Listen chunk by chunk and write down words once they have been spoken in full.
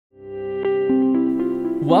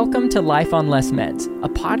Welcome to Life on Less Meds, a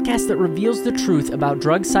podcast that reveals the truth about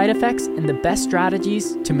drug side effects and the best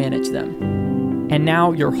strategies to manage them. And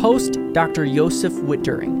now, your host, Dr. Joseph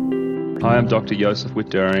Witt-During. Hi, I'm Dr. Joseph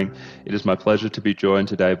Witt-During. It is my pleasure to be joined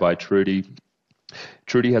today by Trudy.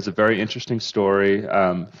 Trudy has a very interesting story.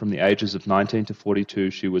 From the ages of 19 to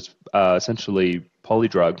 42, she was essentially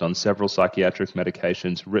polydrugged on several psychiatric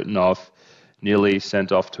medications, written off, nearly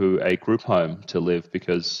sent off to a group home to live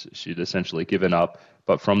because she'd essentially given up.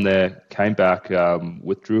 But from there, came back,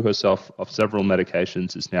 withdrew herself of several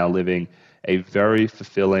medications, is now living a very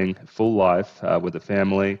fulfilling, full life with a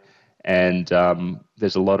family. And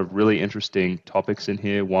there's a lot of really interesting topics in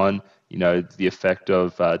here. One, the effect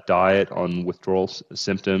of diet on withdrawal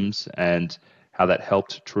symptoms and how that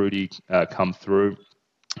helped Trudy come through.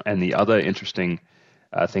 And the other interesting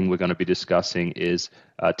thing we're going to be discussing is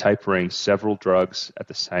tapering several drugs at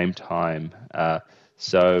the same time.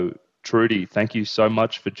 So Trudy, thank you so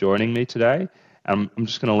much for joining me today. I'm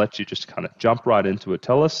just going to let you just kind of jump right into it.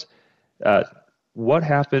 Tell us what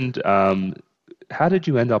happened. How did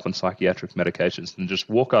you end up on psychiatric medications? And just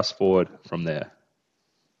walk us forward from there.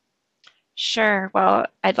 Sure. Well,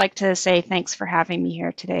 I'd like to say thanks for having me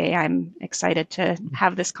here today. I'm excited to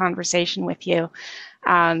have this conversation with you.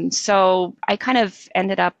 So I kind of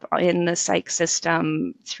ended up in the psych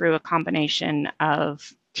system through a combination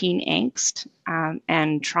of teen angst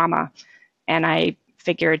and trauma. And I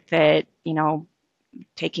figured that,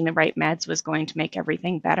 taking the right meds was going to make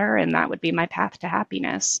everything better, and that would be my path to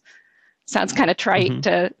happiness. Sounds kind of trite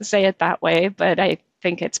to say it that way, but I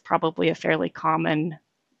think it's probably a fairly common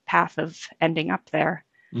path of ending up there.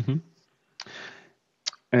 Mm-hmm.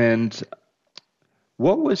 And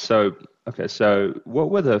what were the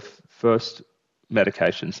first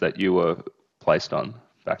medications that you were placed on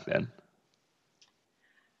back then?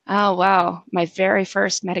 Oh, wow. My very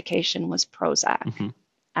first medication was Prozac.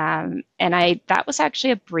 Mm-hmm. And that was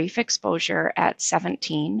actually a brief exposure at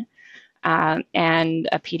 17. And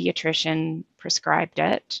a pediatrician prescribed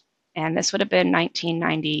it. And this would have been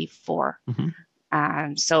 1994. Mm-hmm.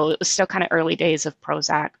 So it was still kind of early days of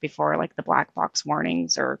Prozac before like the black box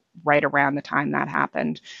warnings, or right around the time that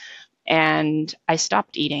happened. And I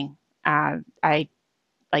stopped eating. I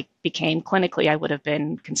became clinically, I would have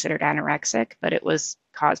been considered anorexic, but it was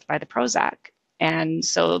caused by the Prozac. And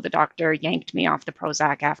so the doctor yanked me off the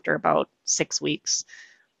Prozac after about 6 weeks.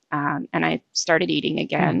 And I started eating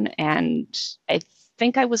again. And I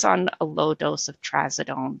think I was on a low dose of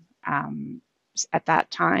trazodone at that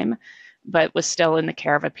time, but was still in the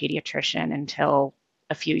care of a pediatrician until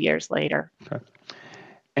a few years later. Okay.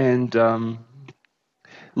 And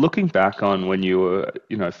looking back on when you were,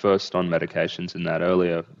 first on medications in that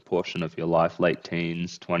earlier portion of your life, late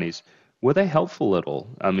teens, 20s, were they helpful at all?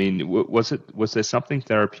 I mean, was there something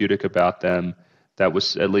therapeutic about them that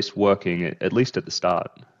was at least working, at least at the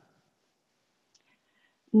start?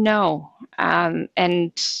 No. And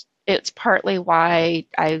it's partly why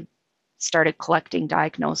I started collecting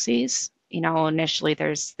diagnoses. Initially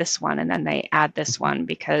there's this one and then they add this one,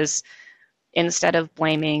 because instead of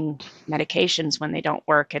blaming medications when they don't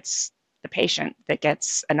work, it's the patient that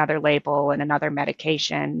gets another label and another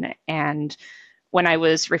medication. And when I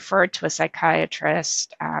was referred to a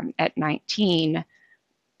psychiatrist at 19,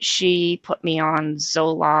 she put me on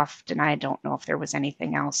Zoloft, and I don't know if there was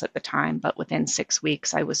anything else at the time, but within 6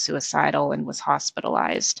 weeks I was suicidal and was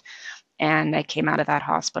hospitalized. And I came out of that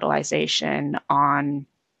hospitalization on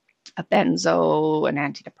a benzo, an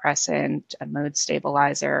antidepressant, a mood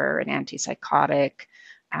stabilizer, an antipsychotic,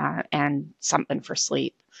 and something for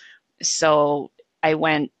sleep. So I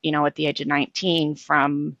went, at the age of 19,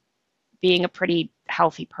 from being a pretty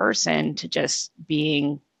healthy person to just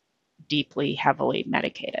being deeply, heavily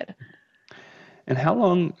medicated. And how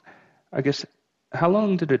long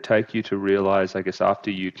did it take you to realize,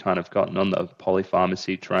 after you kind of gotten on the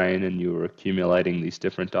polypharmacy train and you were accumulating these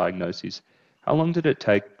different diagnoses, how long did it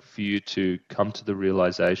take for you to come to the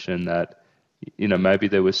realization that, maybe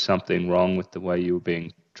there was something wrong with the way you were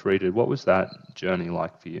being treated? What was that journey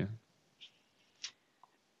like for you?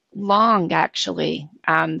 Long, actually.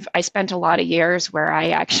 I spent a lot of years where I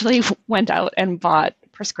actually went out and bought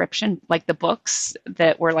prescription, like the books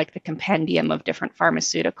that were like the compendium of different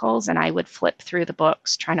pharmaceuticals, and I would flip through the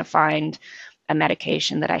books trying to find a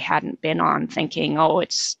medication that I hadn't been on, thinking,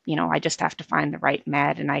 it's, I just have to find the right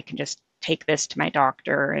med and I can just take this to my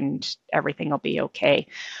doctor and everything will be okay.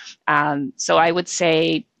 So I would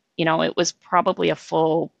say, it was probably a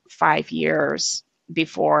full 5 years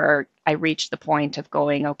before I reached the point of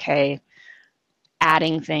going, okay,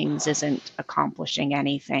 adding things isn't accomplishing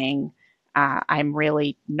anything. I'm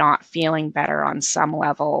really not feeling better on some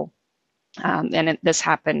level. This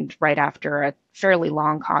happened right after a fairly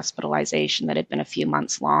long hospitalization that had been a few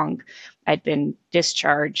months long. I'd been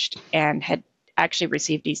discharged and had actually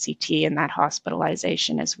received ECT in that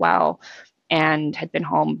hospitalization as well, and had been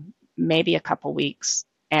home maybe a couple weeks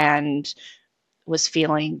and was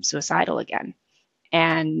feeling suicidal again.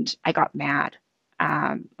 And I got mad.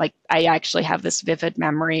 Like, I actually have this vivid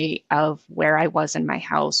memory of where I was in my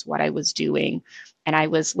house, what I was doing, and I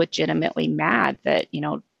was legitimately mad that,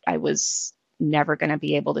 I was never going to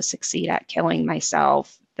be able to succeed at killing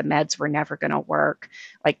myself. The meds were never going to work.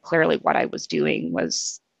 Like, clearly what I was doing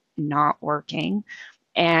was not working.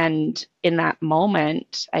 And in that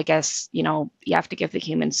moment, I guess, you have to give the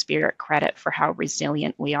human spirit credit for how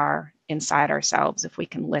resilient we are inside ourselves if we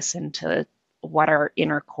can listen to what our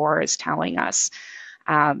inner core is telling us.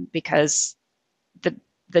 Because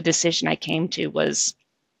the decision I came to was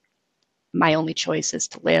my only choice is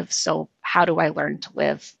to live. So how do I learn to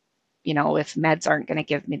live? If meds aren't going to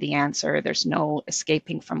give me the answer, there's no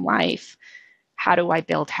escaping from life. How do I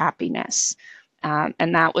build happiness?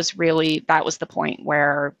 And that was the point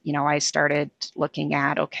where, I started looking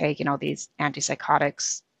at, okay, these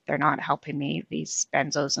antipsychotics, they're not helping me. These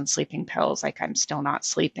benzos and sleeping pills, like, I'm still not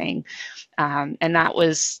sleeping. And that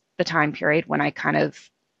was the time period when I kind of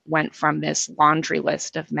went from this laundry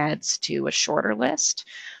list of meds to a shorter list,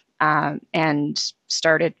 and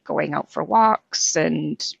started going out for walks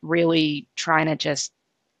and really trying to just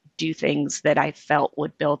do things that I felt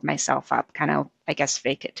would build myself up, kind of, I guess,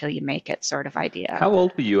 fake it till you make it sort of idea. How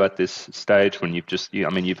old were you at this stage when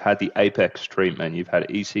you've had the Apex treatment, you've had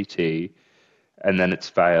ECT, and then it's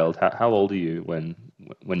failed? How old are you when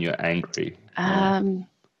you're angry?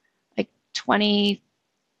 Like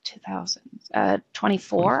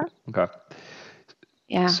 24. Okay.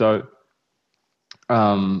 Yeah. So,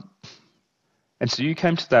 and so you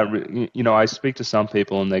came to that, I speak to some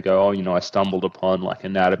people and they go, oh, I stumbled upon like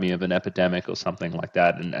Anatomy of an Epidemic or something like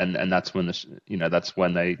that. And that's when that's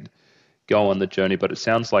when they go on the journey. But it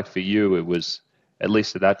sounds like for you, it was, at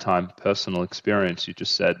least at that time, personal experience. You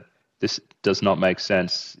just said, this does not make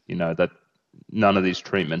sense, that none of these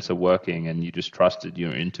treatments are working, and you just trusted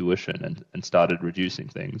your intuition and started reducing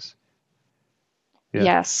things. Yeah.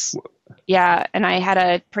 Yes. Yeah. And I had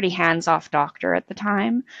a pretty hands-off doctor at the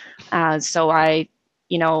time. So I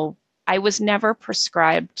was never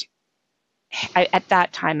prescribed, at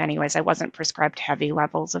that time anyways, I wasn't prescribed heavy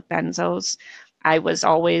levels of benzos. I was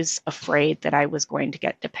always afraid that I was going to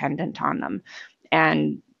get dependent on them.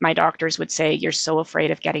 And my doctors would say, you're so afraid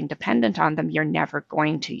of getting dependent on them, you're never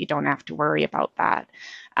going to. You don't have to worry about that.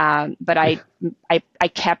 But I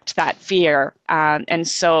kept that fear. And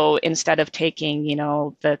so instead of taking,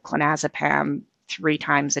 the clonazepam 3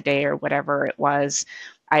 times a day or whatever it was,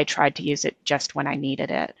 I tried to use it just when I needed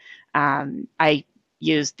it. I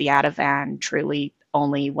used the Ativan truly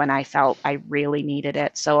only when I felt I really needed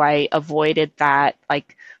it. So I avoided that,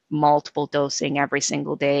 like, multiple dosing every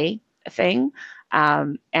single day thing.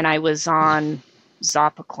 And I was on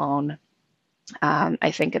Zopiclone,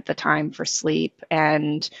 I think at the time, for sleep.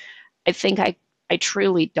 And I think I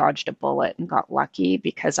truly dodged a bullet and got lucky,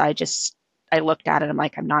 because I looked at it, I'm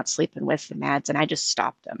like, I'm not sleeping with the meds, and I just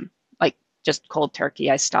stopped them. Like, just cold turkey.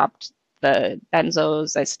 I stopped the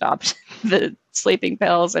benzos, I stopped the sleeping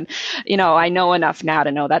pills. And, I know enough now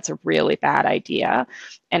to know that's a really bad idea.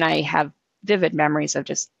 And I have vivid memories of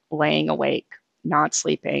just laying awake, not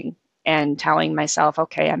sleeping, and telling myself,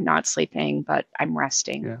 okay, I'm not sleeping, but I'm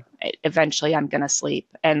resting. Yeah. Eventually I'm going to sleep.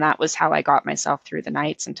 And that was how I got myself through the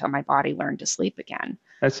nights until my body learned to sleep again.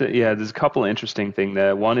 That's it. Yeah, there's a couple of interesting things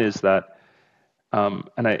there. One is that,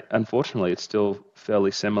 unfortunately, it's still fairly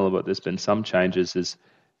similar, but there's been some changes, is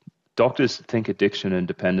doctors think addiction and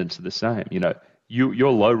dependence are the same. You're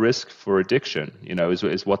low risk for addiction,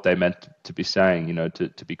 is what they meant to be saying,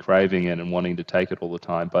 to be craving it and wanting to take it all the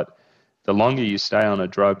time. But the longer you stay on a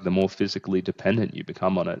drug, the more physically dependent you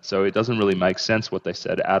become on it. So it doesn't really make sense what they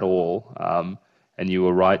said at all. And you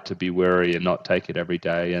were right to be wary and not take it every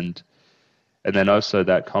day. And then also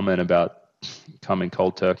that comment about coming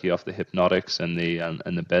cold turkey off the hypnotics and the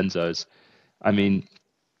benzos. I mean,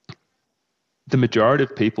 the majority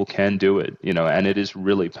of people can do it, and it is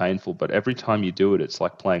really painful. But every time you do it, it's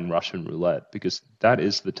like playing Russian roulette, because that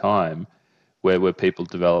is the time where people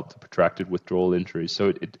develop the protracted withdrawal injuries. So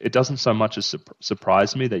it doesn't so much as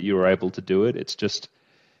surprise me that you were able to do it. It's just,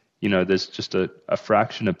 there's just a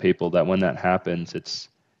fraction of people that when that happens, it's,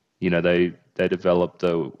 they develop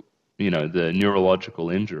the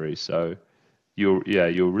neurological injury. So you're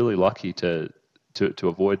really lucky to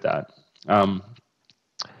avoid that.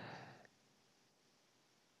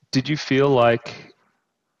 Did you feel like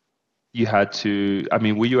you had to, I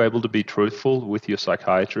mean, were you able to be truthful with your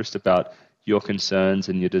psychiatrist about your concerns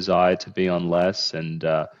and your desire to be on less, and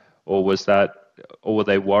or was that, or were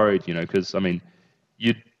they worried? Because I mean,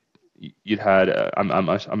 you'd you'd had,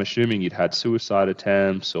 I'm assuming you'd had suicide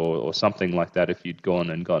attempts or something like that if you'd gone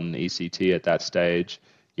and gotten ECT at that stage.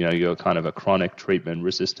 You're kind of a chronic treatment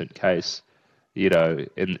resistant case, in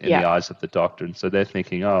the Yeah. eyes of the doctor. And so they're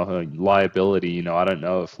thinking, oh, liability, I don't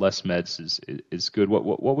know if less meds is good.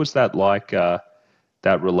 What was that like,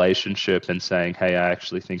 that relationship and saying, hey, I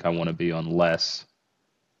actually think I want to be on less?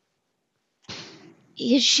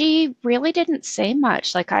 She really didn't say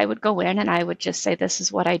much. Like I would go in and I would just say, this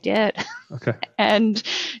is what I did. Okay. And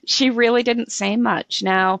she really didn't say much.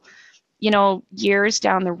 Now, years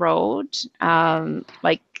down the road,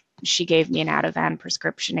 like she gave me an Ativan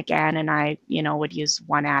prescription again, and I, would use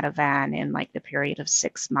one Ativan in like the period of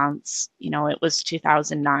 6 months. It was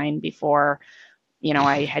 2009 before,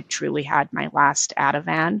 I had truly had my last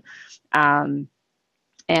Ativan. Um,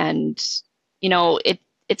 and,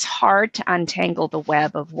 it's hard to untangle the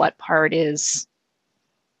web of what part is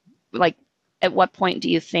like, at what point do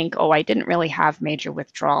you think, oh, I didn't really have major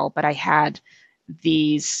withdrawal, but I had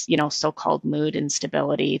these, so-called mood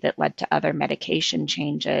instability that led to other medication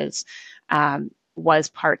changes? Was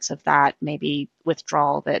parts of that maybe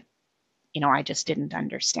withdrawal that, I just didn't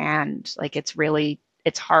understand? Like,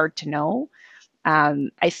 it's hard to know.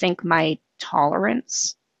 I think my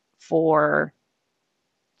tolerance for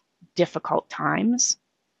difficult times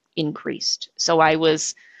increased. So I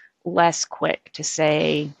was less quick to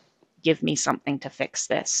say, give me something to fix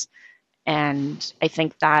this. And I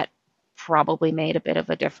think that probably made a bit of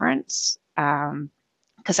a difference.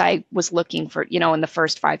 Because I was looking for, in the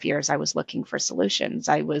first 5 years, I was looking for solutions.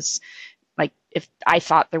 I was like, if I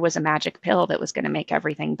thought there was a magic pill that was going to make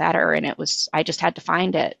everything better, and I just had to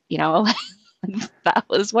find it, that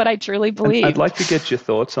was what I truly And I'd believed. like to get your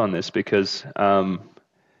thoughts on this because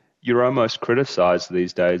you're almost criticized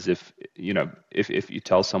these days if you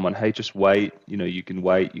tell someone, hey, just wait, you can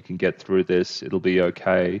wait, you can get through this, it'll be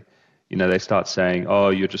okay. They start saying, oh,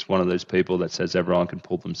 you're just one of those people that says everyone can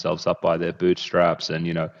pull themselves up by their bootstraps, and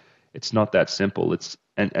it's not that simple.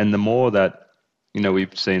 And the more that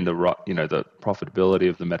we've seen the profitability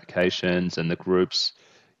of the medications and the groups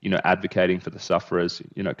advocating for the sufferers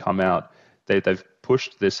come out, they've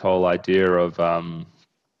pushed this whole idea of um,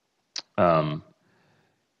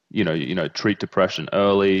 treat depression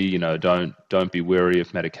early, don't be weary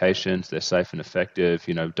of medications, they're safe and effective,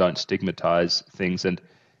 don't stigmatize things. And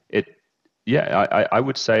it, yeah, I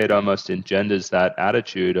would say it almost engenders that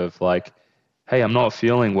attitude of like, hey, I'm not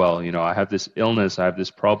feeling well, I have this illness, I have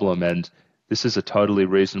this problem, and this is a totally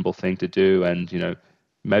reasonable thing to do. And,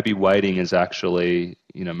 maybe waiting is actually,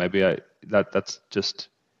 that's just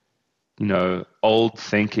old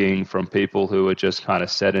thinking from people who are just kind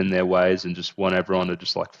of set in their ways and just want everyone to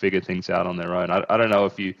just like figure things out on their own. I don't know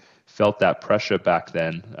if you felt that pressure back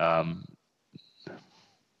then.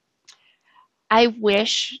 I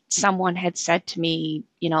wish someone had said to me,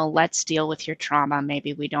 let's deal with your trauma.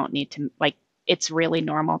 Maybe we don't need to, like, it's really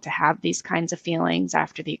normal to have these kinds of feelings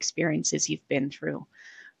after the experiences you've been through.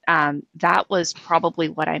 That was probably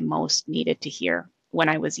what I most needed to hear when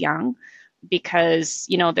I was young, because,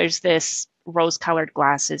 there's this rose-colored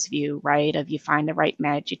glasses view, right? Of you find the right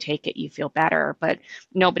med, you take it, you feel better. But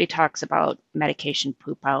nobody talks about medication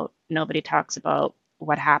poop out. Nobody talks about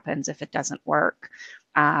what happens if it doesn't work.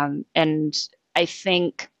 And I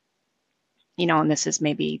think, and this is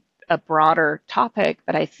maybe a broader topic,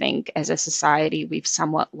 but I think as a society, we've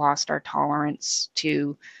somewhat lost our tolerance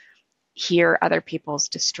to hear other people's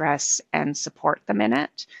distress and support them in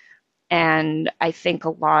it. And I think a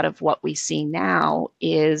lot of what we see now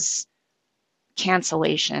is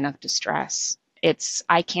cancellation of distress. It's,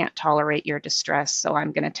 I can't tolerate your distress, so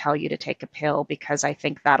I'm going to tell you to take a pill because I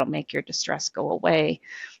think that'll make your distress go away,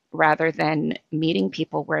 rather than meeting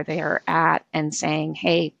people where they are at and saying,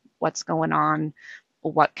 hey, what's going on?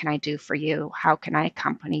 What can I do for you? How can I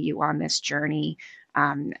accompany you on this journey?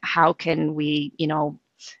 How can we,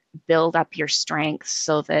 build up your strengths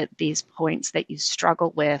so that these points that you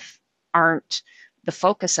struggle with aren't the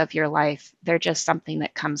focus of your life. They're just something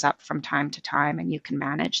that comes up from time to time and you can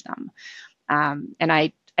manage them. And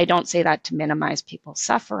I don't say that to minimize people's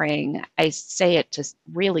suffering. I say it to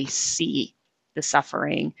really see the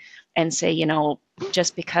suffering and say,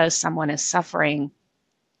 just because someone is suffering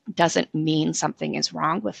doesn't mean something is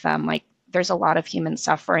wrong with them. Like, there's a lot of human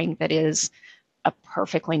suffering that is a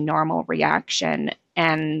perfectly normal reaction.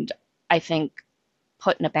 And I think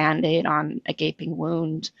putting a Band-Aid on a gaping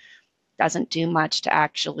wound doesn't do much to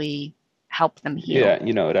actually help them heal.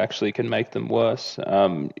 Yeah, it actually can make them worse.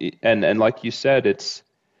 And like you said, it's,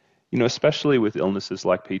 especially with illnesses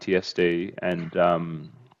like PTSD and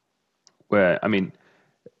where, I mean,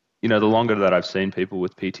 the longer that I've seen people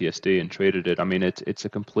with PTSD and treated it, I mean, it's a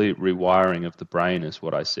complete rewiring of the brain is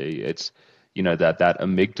what I see. It's, that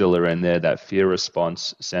amygdala in there, that fear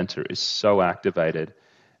response center is so activated,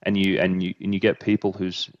 and you get people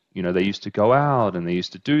who's, they used to go out and they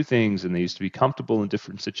used to do things and they used to be comfortable in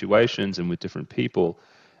different situations and with different people,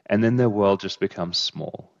 and then their world just becomes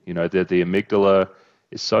small. The amygdala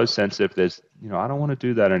is so sensitive. There's, I don't want to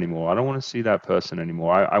do that anymore. I don't want to see that person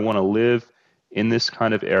anymore. I want to live in this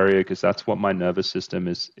kind of area because that's what my nervous system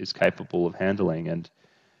is capable of handling. And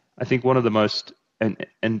I think one of the most,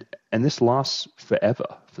 and this lasts forever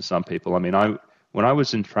for some people. I mean, when I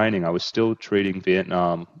was in training, I was still treating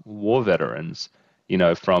Vietnam War veterans,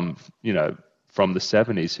 from from the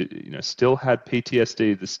 70s who, still had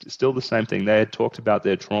PTSD. Still the same thing. They had talked about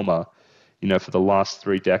their trauma, for the last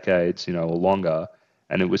 3 decades, or longer,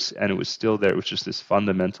 and it was still there. It was just this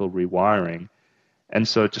fundamental rewiring. And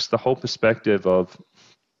so just the whole perspective of,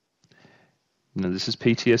 this is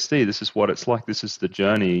PTSD, this is what it's like, this is the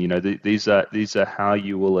journey, these are how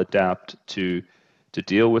you will adapt to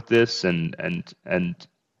deal with this. And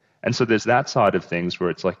so there's that side of things where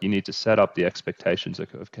it's like you need to set up the expectations of,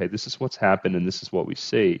 okay, this is what's happened and this is what we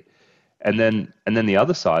see. And then the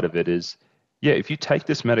other side of it is, yeah, if you take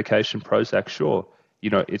this medication, Prozac, sure,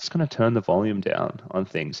 it's going to turn the volume down on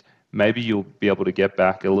things. Maybe you'll be able to get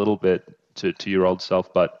back a little bit to your old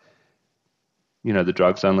self, but the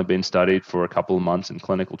drug's only been studied for a couple of months in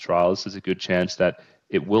clinical trials. There's a good chance that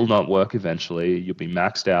it will not work eventually. You'll be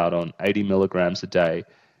maxed out on 80 milligrams a day.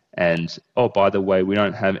 And, oh, by the way, we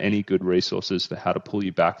don't have any good resources for how to pull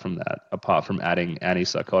you back from that, apart from adding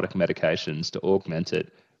antipsychotic medications to augment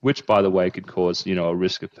it, which, by the way, could cause, a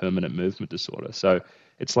risk of permanent movement disorder. So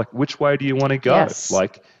it's like, which way do you want to go? Yes.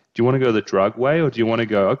 Like, do you want to go the drug way, or do you want to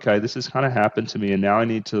go, okay, this has kind of happened to me, and now I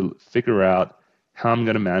need to figure out how I'm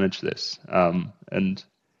going to manage this? And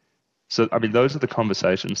so, I mean, those are the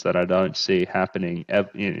conversations that I don't see happening.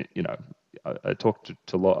 I talk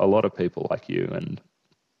to a lot of people like you, and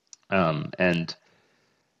I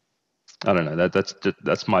don't know,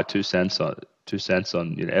 that's my 2 cents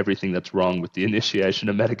on everything that's wrong with the initiation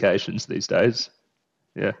of medications these days.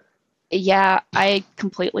 Yeah. Yeah, I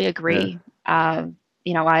completely agree. Yeah.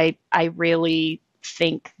 I really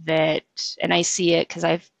think that, and I see it because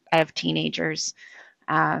I have teenagers,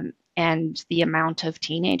 and the amount of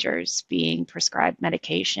teenagers being prescribed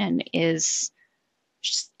medication is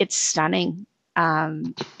it's stunning.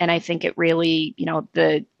 And I think it really,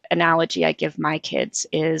 the analogy I give my kids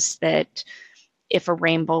is that if a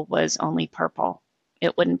rainbow was only purple,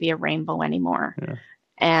 it wouldn't be a rainbow anymore. Yeah.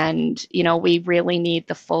 And, we really need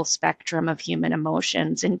the full spectrum of human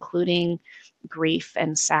emotions, including grief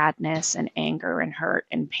and sadness and anger and hurt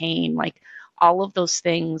and pain. Like all of those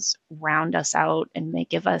things round us out, and they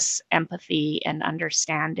give us empathy and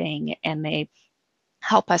understanding, and they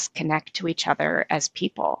help us connect to each other as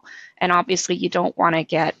people. And obviously, you don't want to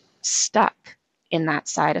get stuck in that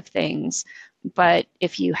side of things. But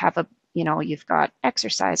if you have you've got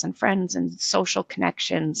exercise and friends and social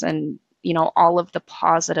connections and, all of the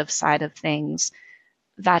positive side of things,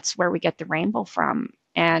 that's where we get the rainbow from.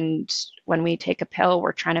 And when we take a pill,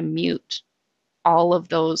 we're trying to mute all of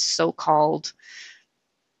those so-called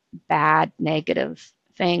bad, negative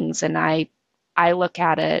things. And I look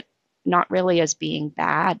at it not really as being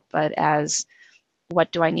bad, but as,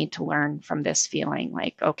 what do I need to learn from this feeling?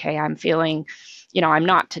 Like, okay, I'm feeling, I'm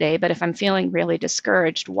not today, but if I'm feeling really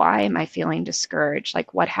discouraged, why am I feeling discouraged?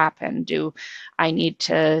 Like, what happened? Do I need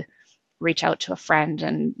to reach out to a friend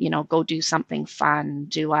and, go do something fun?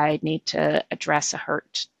 Do I need to address a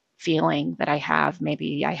hurt feeling that I have?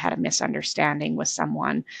 Maybe I had a misunderstanding with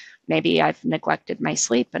someone. Maybe I've neglected my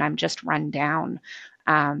sleep and I'm just run down.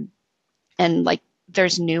 And like,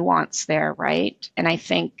 there's nuance there, right? And I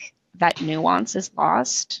think that nuance is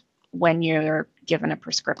lost when you're given a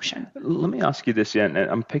prescription. Let me ask you this, Yen,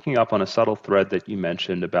 and I'm picking up on a subtle thread that you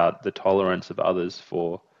mentioned about the tolerance of others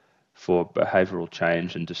for behavioral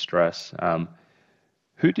change and distress.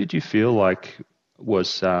 Who did you feel like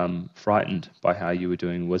was frightened by how you were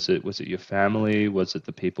doing? Was it your family? Was it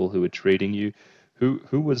the people who were treating you? Who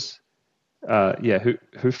was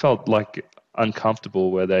who felt like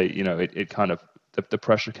uncomfortable, where they, it kind of, the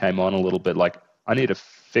pressure came on a little bit, like, I need to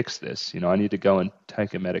fix this, I need to go and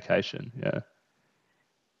take a medication.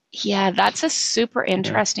 Yeah, that's a super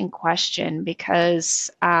interesting question, because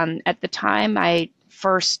at the time I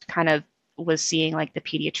first kind of was seeing like the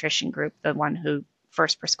pediatrician group, the one who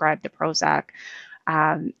first prescribed the Prozac,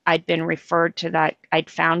 I'd been referred to that. I'd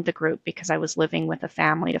found the group because I was living with a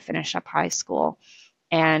family to finish up high school.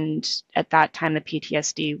 And at that time, the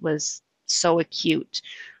PTSD was so acute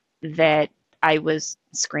that I was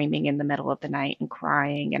screaming in the middle of the night and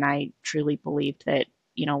crying. And I truly believed that,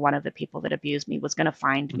 one of the people that abused me was going to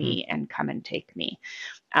find me and come and take me.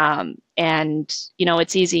 And,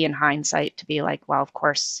 it's easy in hindsight to be like, well, of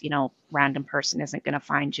course, random person isn't going to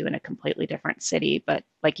find you in a completely different city. But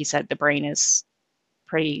like you said, the brain is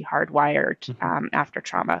pretty hardwired after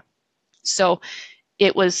trauma. So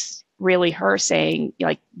it was really her saying,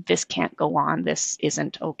 like, this can't go on. This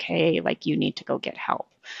isn't okay. Like, you need to go get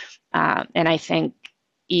help. And I think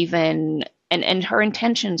even, and her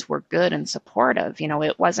intentions were good and supportive.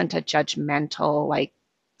 It wasn't a judgmental, like,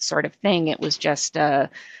 sort of thing. It was just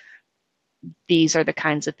these are the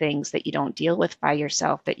kinds of things that you don't deal with by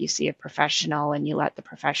yourself, that you see a professional and you let the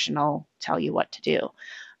professional tell you what to do.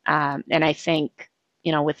 And I think,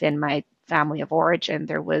 within my family of origin,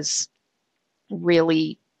 there was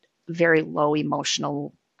really very low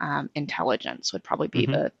emotional intelligence would probably be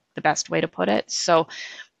the best way to put it. So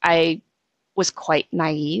I was quite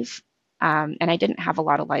naive, and I didn't have a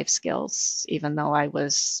lot of life skills, even though I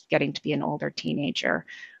was getting to be an older teenager.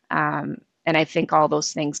 And I think all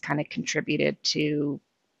those things kind of contributed to,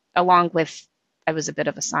 along with, I was a bit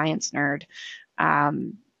of a science nerd.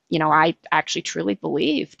 I actually truly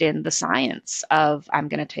believed in the science of, I'm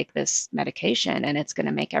going to take this medication and it's going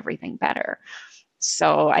to make everything better.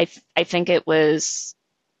 So I think it was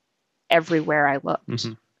everywhere I looked.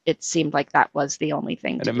 It seemed like that was the only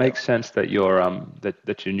thing to do. And it makes sense that your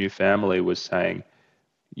that your new family was saying,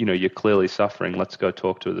 you're clearly suffering. Let's go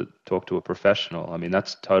talk to a professional. I mean,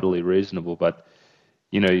 that's totally reasonable. But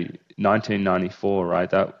 1994, right?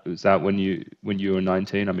 That when you were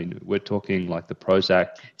 19. I mean, we're talking like the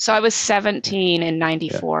Prozac. So I was 17 in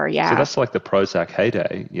 94. Yeah. So that's like the Prozac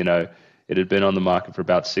heyday. It had been on the market for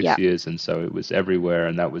about 6 years, and so it was everywhere.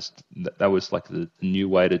 And that was like the new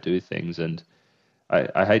way to do things. And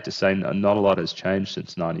I hate to say, not a lot has changed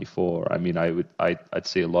since 94. I mean, I'd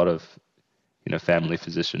see a lot of family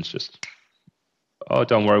physicians just, oh,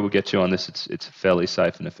 don't worry, we'll get you on this. It's fairly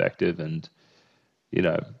safe and effective, and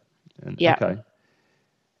okay.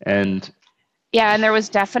 And and there was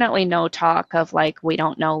definitely no talk of like, we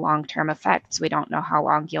don't know long-term effects. We don't know how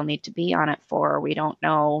long you'll need to be on it for. We don't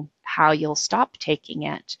know how you'll stop taking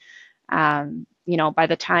it. By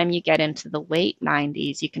the time you get into the late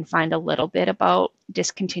 90s, you can find a little bit about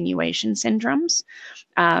discontinuation syndromes,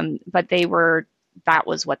 but that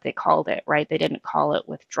was what they called it, right? They didn't call it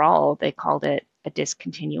withdrawal. They called it a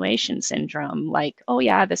discontinuation syndrome. Like, oh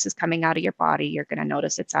yeah, this is coming out of your body. You're going to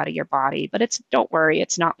notice it's out of your body, but don't worry,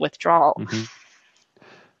 it's not withdrawal.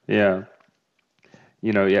 Yeah.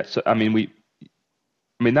 So, I mean,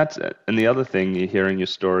 that's, and the other thing you're hearing your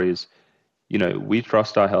story is, we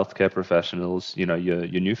trust our healthcare professionals. Your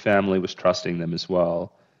new family was trusting them as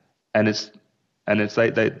well, and it's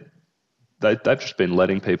they've just been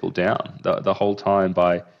letting people down the whole time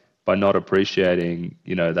by not appreciating,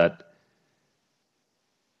 that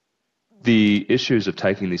the issues of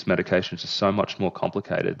taking these medications are so much more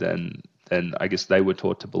complicated than I guess they were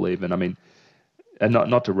taught to believe. And I mean, and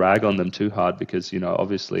not to rag on them too hard, because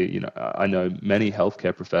obviously I know many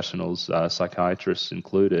healthcare professionals, psychiatrists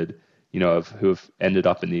included, who have ended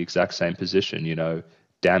up in the exact same position,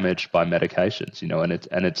 damaged by medications,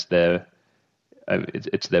 and it's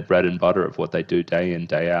their bread and butter of what they do day in,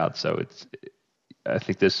 day out. So I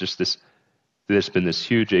think there's been this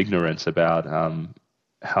huge ignorance about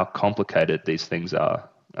how complicated these things are.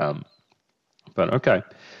 But okay,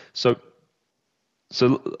 so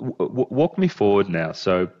walk me forward now.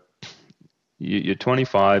 So you're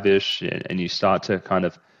 25-ish, and you start to kind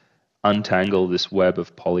of untangle this web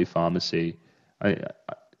of polypharmacy. I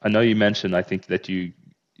know you mentioned, I think, that you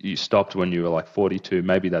stopped when you were like 42.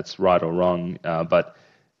 Maybe that's right or wrong, but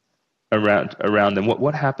around then,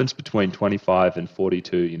 what happens between 25 and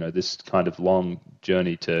 42? This kind of long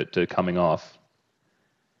journey to coming off.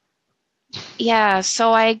 Yeah,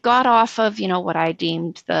 so I got off of, what I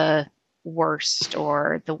deemed the worst,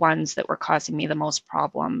 or the ones that were causing me the most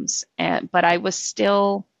problems. But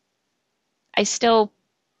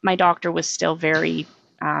my doctor was still very,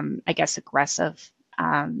 I guess, aggressive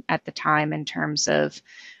at the time, in terms of,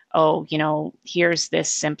 oh, here's this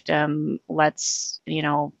symptom. Let's,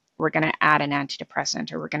 we're going to add an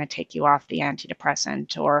antidepressant, or we're going to take you off the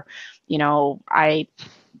antidepressant, or, I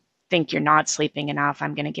think you're not sleeping enough.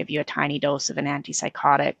 I'm going to give you a tiny dose of an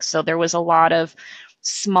antipsychotic. So there was a lot of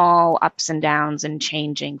small ups and downs and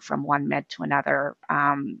changing from one med to another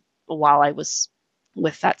while I was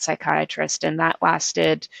with that psychiatrist. And that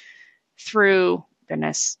lasted through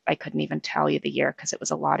goodness, I couldn't even tell you the year because it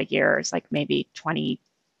was a lot of years, like maybe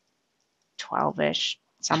 2012-ish,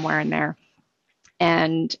 somewhere in there.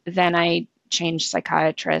 And then I changed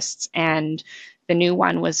psychiatrists, and the new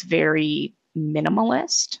one was very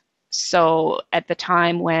minimalist. So at the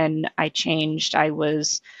time when I changed, I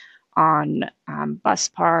was on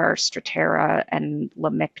Buspar, Strattera, and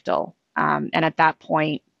Lamictal. And at that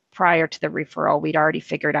point, prior to the referral, we'd already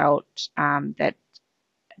figured out that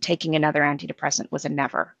taking another antidepressant was a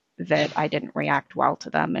never, that I didn't react well to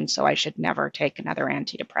them, and so I should never take another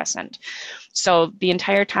antidepressant. So the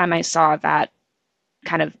entire time I saw that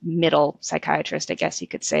kind of middle psychiatrist, I guess you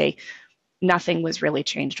could say, nothing was really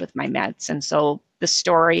changed with my meds. And so the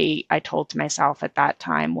story I told to myself at that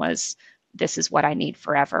time was, this is what I need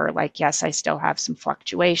forever. Like, yes, I still have some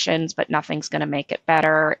fluctuations, but nothing's going to make it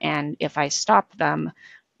better. And if I stop them,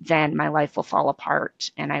 then my life will fall apart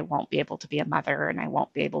and I won't be able to be a mother and I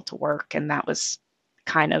won't be able to work. And that was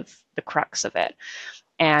kind of the crux of it.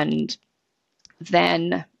 And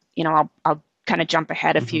then, I'll kind of jump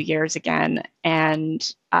ahead a few years again.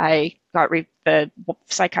 And I got the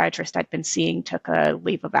psychiatrist I'd been seeing took a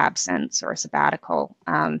leave of absence or a sabbatical.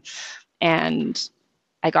 And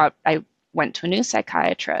I went to a new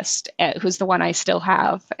psychiatrist who's the one I still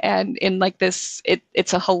have. And in like this,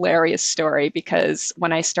 it's a hilarious story because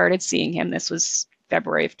when I started seeing him, this was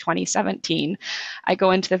February of 2017, I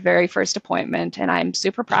go into the very first appointment and I'm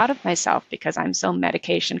super proud of myself because I'm so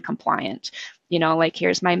medication compliant. Like,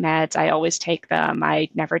 here's my meds. I always take them. I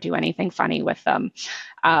never do anything funny with them.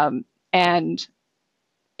 And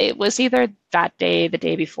it was either that day, the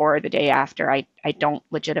day before, or the day after, I don't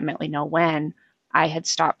legitimately know when, I had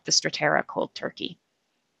stopped the Strattera cold turkey.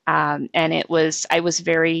 And I was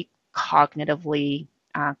very cognitively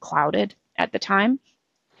clouded at the time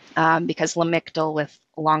because Lamictal with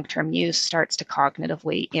long-term use starts to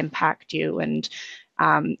cognitively impact you and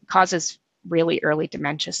causes really early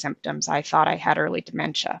dementia symptoms. I thought I had early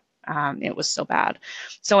dementia. It was so bad.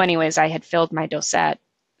 So anyways, I had filled my dosette,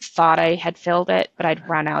 thought I had filled it, but I'd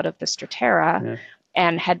run out of the Strattera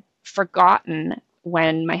and had forgotten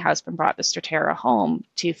when my husband brought the Strattera home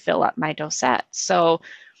to fill up my dosette. So,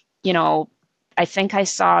 I think I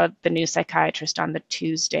saw the new psychiatrist on the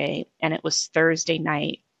Tuesday, and it was Thursday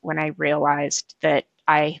night when I realized that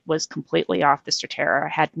I was completely off the Strattera. I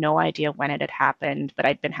had no idea when it had happened, but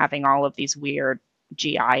I'd been having all of these weird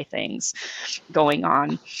GI things going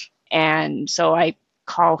on. And so I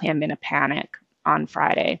call him in a panic on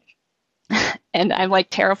Friday. And I'm like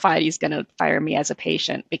terrified he's going to fire me as a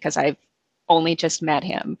patient because I've only just met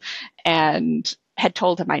him and had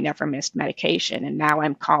told him I never missed medication. And now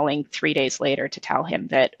I'm calling 3 days later to tell him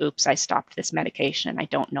that, oops, I stopped this medication and I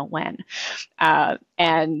don't know when.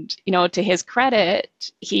 And, to his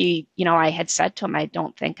credit, I had said to him, I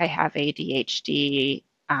don't think I have ADHD.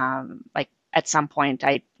 Like, at some point,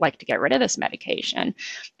 I'd like to get rid of this medication.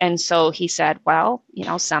 And so he said, well,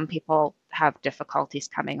 some people have difficulties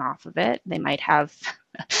coming off of it. They might have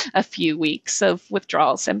a few weeks of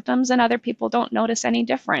withdrawal symptoms and other people don't notice any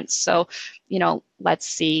difference. So, let's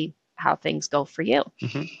see how things go for you.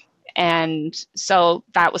 And so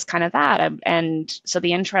that was kind of that. And so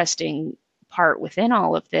the interesting part within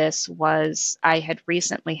all of this was I had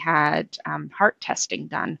recently had heart testing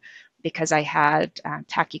done because I had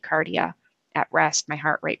tachycardia at rest. My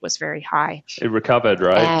heart rate was very high. It recovered,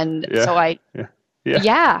 right? And so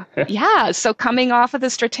So coming off of the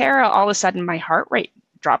Strattera, all of a sudden my heart rate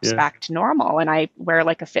drops back to normal, and I wear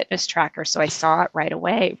like a fitness tracker, so I saw it right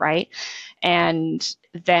away, right? And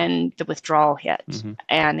then the withdrawal hit,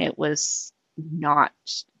 and it was not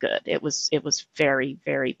good. It was very,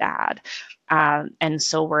 very bad. And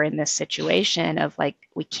so we're in this situation of like,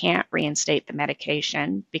 we can't reinstate the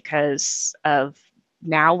medication because of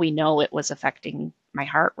now we know it was affecting my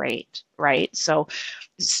heart rate, right? So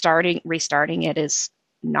restarting it is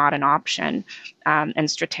not an option. And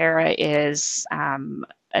Strattera is an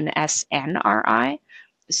SNRI.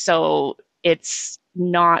 So it's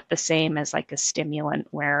not the same as like a stimulant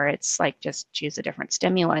where it's like just choose a different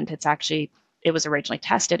stimulant. It's actually, it was originally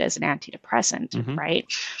tested as an antidepressant, right?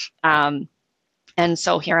 And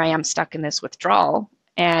so here I am stuck in this withdrawal.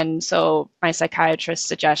 And so my psychiatrist's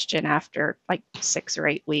suggestion after like 6 or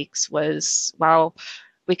 8 weeks was, well,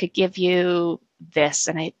 we could give you this.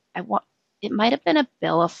 And it might have been a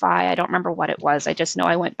Abilify. I don't remember what it was. I just know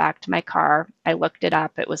I went back to my car. I looked it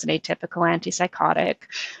up. It was an atypical antipsychotic.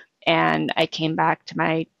 And I came back to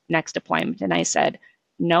my next appointment and I said,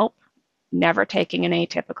 nope, never taking an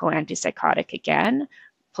atypical antipsychotic again.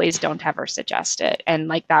 Please don't ever suggest it. And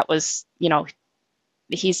like that was,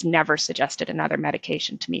 he's never suggested another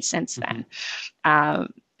medication to me since then.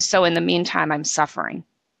 So in the meantime, I'm suffering,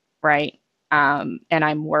 right? And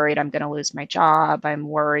I'm worried I'm going to lose my job. I'm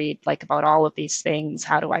worried like about all of these things.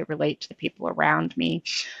 How do I relate to the people around me?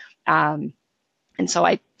 Um, and so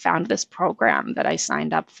I found this program that I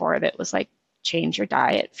signed up for that was like, change your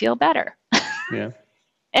diet, feel better. Yeah.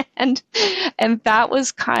 and and that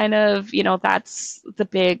was kind of, that's the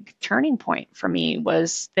big turning point for me,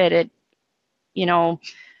 was that you know,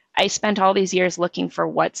 I spent all these years looking for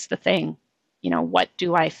what's the thing, what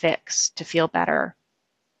do I fix to feel better?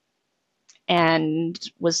 And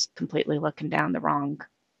was completely looking down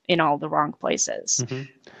in all the wrong places.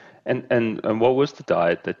 Mm-hmm. And what was the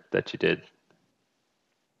diet that you did?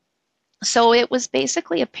 So it was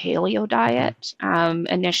basically a paleo Mm-hmm. diet.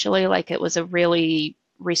 Initially, like it was a really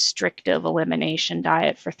restrictive elimination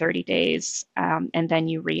diet for 30 days, and then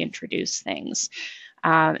you reintroduce things.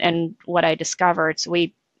 And what I discovered, so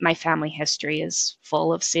my family history is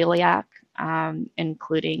full of celiac,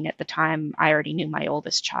 including at the time I already knew my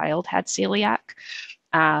oldest child had celiac.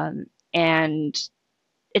 And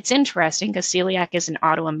it's interesting because celiac is an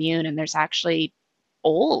autoimmune, and there's actually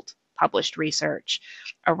old published research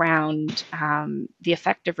around the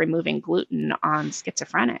effect of removing gluten on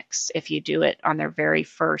schizophrenics if you do it on their very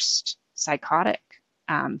first psychotic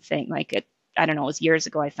thing. Like I don't know, it was years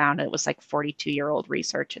ago I found it. It was like 42-year-old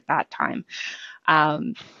research at that time.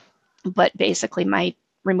 Um, but basically, my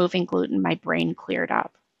removing gluten, my brain cleared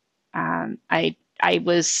up. I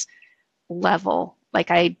was level. Like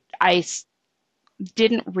I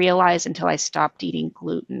didn't realize until I stopped eating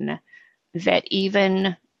gluten that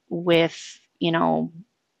even with,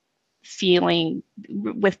 feeling,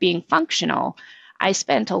 with being functional, I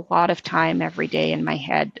spent a lot of time every day in my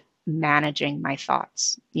head managing my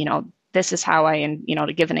thoughts. This is how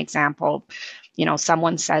to give an example,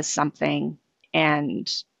 someone says something,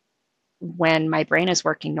 and when my brain is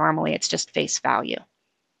working normally, it's just face value.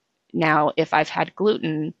 Now, if I've had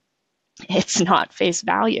gluten, it's not face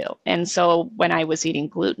value. And so when I was eating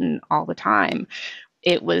gluten all the time,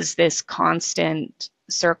 it was this constant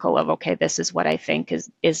circle of, okay, this is what I think,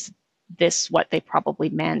 is this what they probably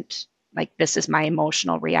meant? Like, this is my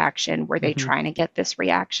emotional reaction. Were they Mm-hmm. trying to get this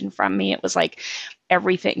reaction from me? It was like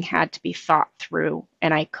everything had to be thought through,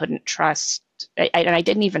 and I couldn't trust. And I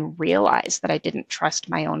didn't even realize that I didn't trust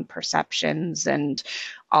my own perceptions and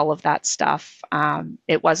all of that stuff.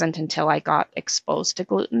 It wasn't until I got exposed to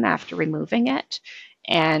gluten after removing it,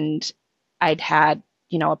 and I'd had,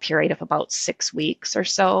 a period of about 6 weeks or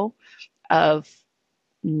so of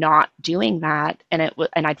not doing that, and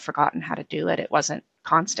and I'd forgotten how to do it. It wasn't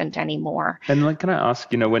constant anymore. And like, can I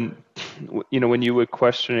ask, when you were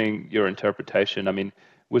questioning your interpretation, I mean,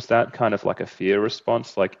 was that kind of like a fear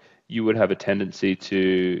response? Like you would have a tendency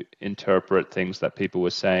to interpret things that people were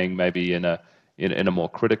saying maybe in a more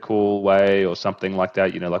critical way or something like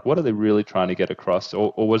that, like what are they really trying to get across?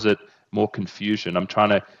 Or was it more confusion? I'm trying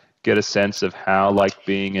to get a sense of how like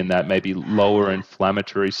being in that maybe lower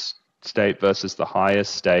inflammatory state versus the higher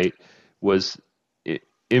state was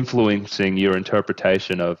influencing your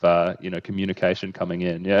interpretation of communication coming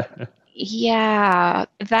in. Yeah. Yeah,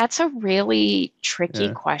 that's a really tricky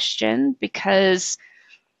Yeah. question, because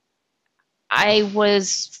I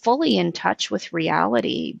was fully in touch with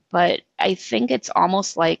reality, but I think it's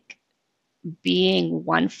almost like being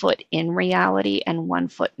 1 foot in reality and 1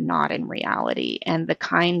 foot not in reality, and the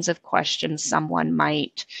kinds of questions someone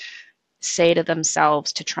might say to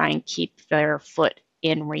themselves to try and keep their foot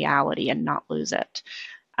in reality and not lose it.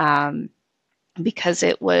 Um, because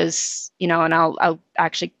it was, and I'll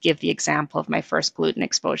actually give the example of my first gluten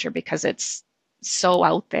exposure because it's so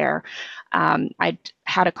out there. I'd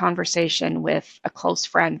had a conversation with a close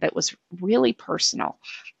friend that was really personal.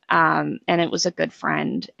 And it was a good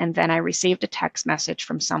friend. And then I received a text message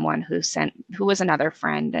from someone who was another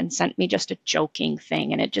friend, and sent me just a joking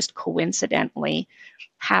thing. And it just coincidentally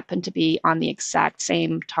happened to be on the exact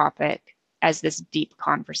same topic as this deep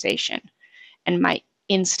conversation. And my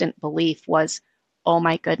instant belief was, oh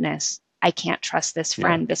my goodness, I can't trust this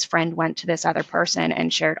friend. Yeah. This friend went to this other person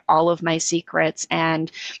and shared all of my secrets.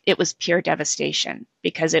 And it was pure devastation,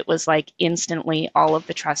 because it was like instantly all of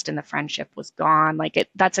the trust in the friendship was gone.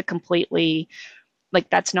 That's a completely,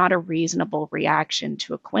 that's not a reasonable reaction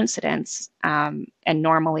to a coincidence. And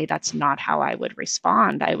normally that's not how I would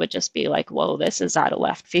respond. I would just be like, whoa, this is out of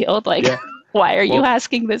left field. Like, Yeah. why are you Well,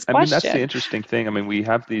 asking this I mean, that's the question? interesting thing. I mean, we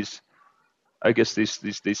have these, I guess,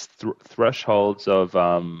 these thresholds of,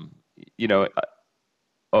 you know,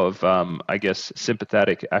 I guess,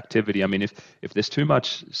 sympathetic activity. I mean, if there's too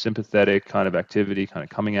much sympathetic kind of activity kind of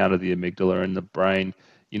coming out of the amygdala in the brain,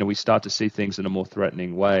 we start to see things in a more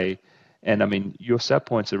threatening way. And I mean, your set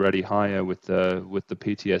point's already higher with the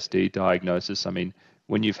PTSD diagnosis. I mean,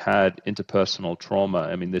 when you've had interpersonal trauma,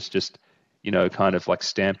 I mean, there's just, kind of like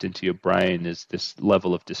stamped into your brain is this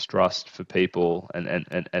level of distrust for people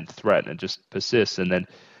and threat, and it just persists. And then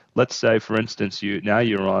let's say, for instance,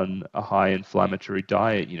 you're on a high inflammatory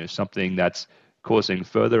diet, something that's causing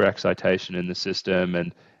further excitation in the system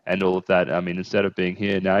and all of that. I mean, instead of being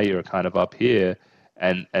here, now you're kind of up here,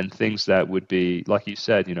 and things that would be, like you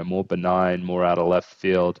said, more benign, more out of left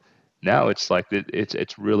field. Now it's like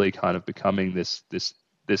it's really kind of becoming this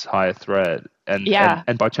higher threat.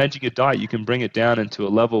 And by changing your diet, you can bring it down into a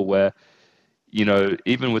level where,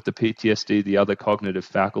 even with the PTSD, the other cognitive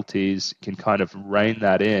faculties can kind of rein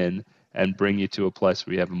that in and bring you to a place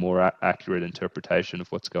where you have a more accurate interpretation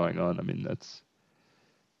of what's going on. I mean, that's,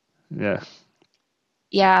 yeah.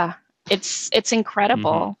 Yeah, it's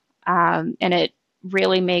incredible. And it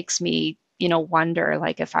really makes me, wonder,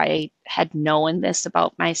 like, if I had known this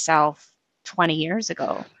about myself 20 years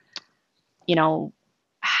ago,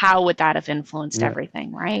 how would that have influenced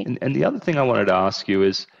everything, right? And the other thing I wanted to ask you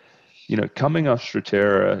is, coming off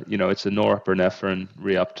Strattera, it's a norepinephrine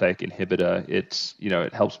reuptake inhibitor. It's,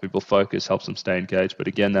 it helps people focus, helps them stay engaged. But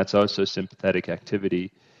again, that's also sympathetic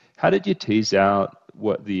activity. How did you tease out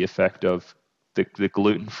what the effect of the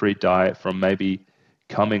gluten-free diet from maybe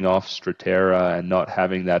coming off Strattera and not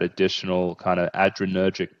having that additional kind of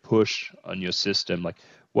adrenergic push on your system? Like,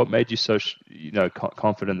 what made you so,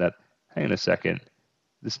 confident that, hang on a second,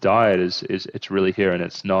 this diet is it's really here, and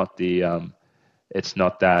it's not it's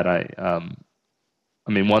not that. I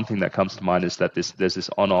mean, one thing that comes to mind is that there's this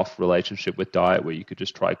on-off relationship with diet where you could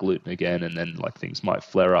just try gluten again, and then like things might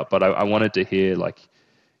flare up. But I wanted to hear like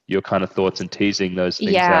your kind of thoughts and teasing those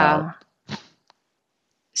things out.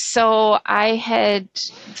 So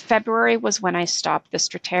February was when I stopped the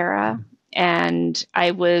Strattera, and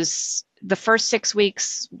the first 6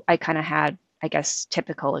 weeks I kind of had, I guess,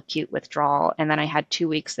 typical acute withdrawal, and then I had 2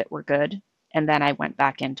 weeks that were good, and then I went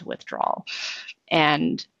back into withdrawal,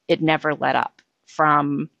 and it never let up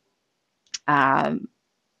from,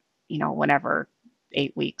 whenever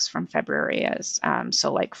 8 weeks from February is.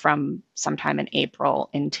 So like from sometime in April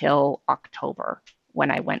until October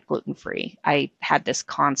when I went gluten-free, I had this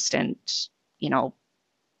constant,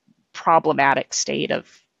 problematic state of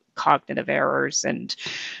cognitive errors and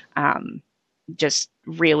just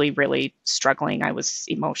really, really struggling. I was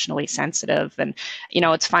emotionally sensitive. And,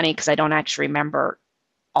 it's funny because I don't actually remember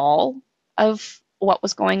all of what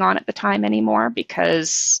was going on at the time anymore,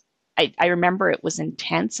 because I remember it was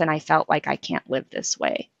intense and I felt like I can't live this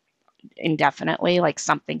way indefinitely. Like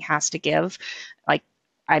something has to give. Like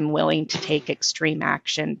I'm willing to take extreme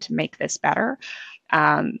action to make this better.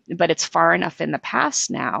 But it's far enough in the past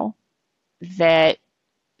now that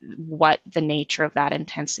what the nature of that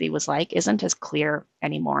intensity was like isn't as clear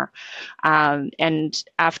anymore. And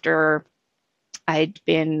after I'd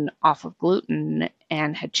been off of gluten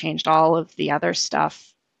and had changed all of the other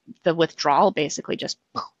stuff, the withdrawal basically just,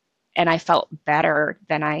 and I felt better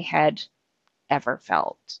than I had ever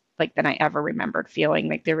felt, like than I ever remembered feeling.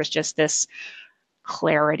 Like there was just this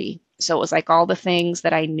clarity. So it was like all the things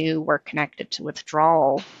that I knew were connected to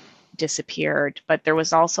withdrawal disappeared, but there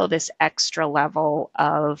was also this extra level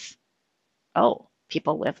of, oh,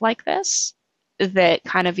 people live like this, that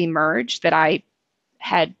kind of emerged that I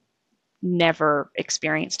had never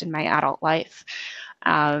experienced in my adult life.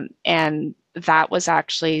 And that was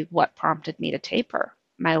actually what prompted me to taper.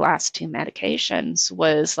 My last 2 medications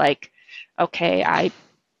was like, okay,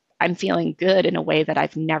 I'm feeling good in a way that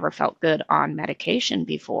I've never felt good on medication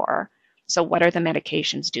before. So what are the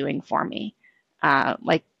medications doing for me?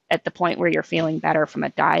 Like at the point where you're feeling better from a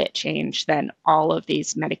diet change than all of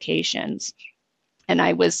these medications. And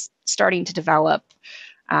I was starting to develop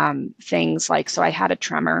things like, so I had a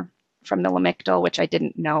tremor from the Lamictal, which I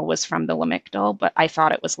didn't know was from the Lamictal, but I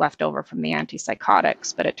thought it was left over from the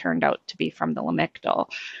antipsychotics, but it turned out to be from the Lamictal.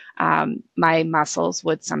 My muscles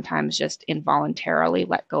would sometimes just involuntarily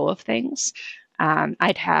let go of things.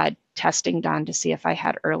 I'd had testing done to see if I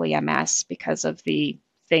had early MS because of the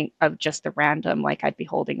thing of just the random, like I'd be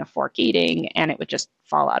holding a fork eating and it would just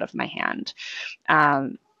fall out of my hand.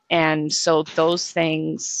 And so those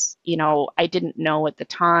things, I didn't know at the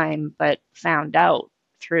time, but found out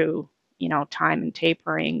through, time and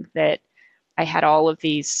tapering that I had all of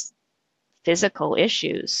these physical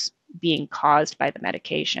issues being caused by the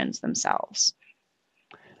medications themselves.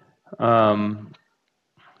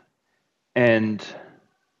 And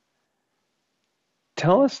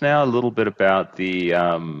tell us now a little bit about the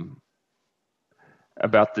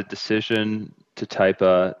decision to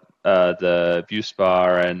taper the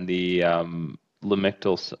Buspar and the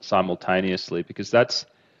Lamictal simultaneously, because that's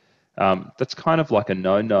kind of like a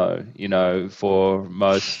no-no, for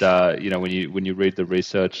most, when you read the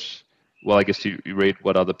research. Well, I guess you read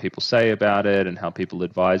what other people say about it and how people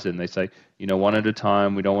advise it, and they say, one at a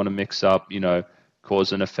time. We don't want to mix up,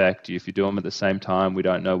 cause and effect. If you do them at the same time, we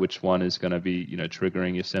don't know which one is going to be,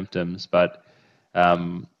 triggering your symptoms.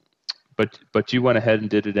 Um, but you went ahead and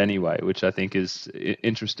did it anyway, which I think is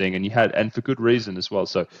interesting, and for good reason as well.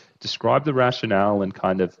 So describe the rationale and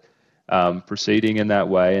kind of proceeding in that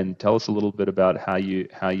way, and tell us a little bit about how you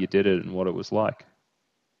did it and what it was like.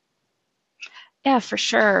 Yeah, for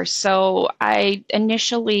sure. So I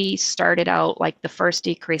initially started out, like the first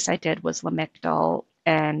decrease I did was Lamictal,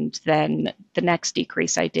 and then the next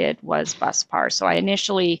decrease I did was Buspar. So I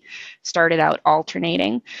initially started out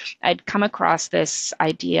alternating. I'd come across this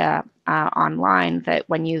idea online that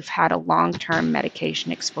when you've had a long-term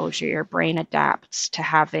medication exposure, your brain adapts to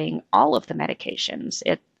having all of the medications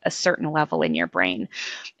at a certain level in your brain.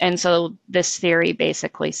 And so this theory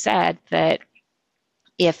basically said that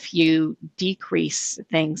if you decrease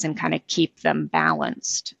things and kind of keep them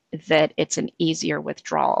balanced, that it's an easier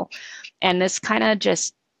withdrawal. And this kind of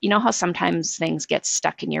just, how sometimes things get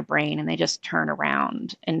stuck in your brain and they just turn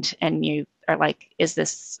around, and you are like, is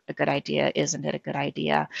this a good idea? Isn't it a good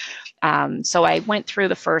idea? So I went through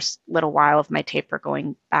the first little while of my taper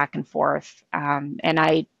going back and forth. And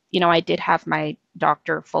I did have my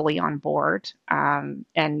doctor fully on board. I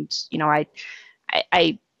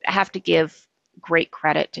have to give great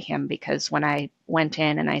credit to him, because when I went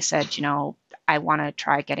in and I said, I want to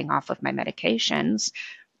try getting off of my medications,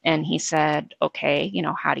 and he said, okay,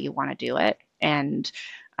 how do you want to do it? And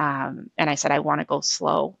I said, I want to go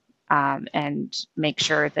slow, and make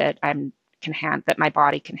sure that that my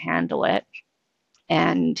body can handle it.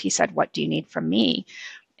 And he said, what do you need from me?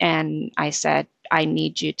 And I said, I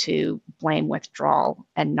need you to blame withdrawal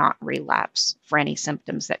and not relapse for any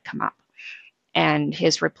symptoms that come up. And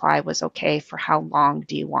his reply was, okay, for how long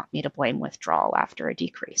do you want me to blame withdrawal after a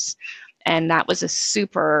decrease? And that was a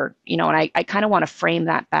super, and I kind of want to frame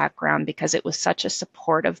that background, because it was such a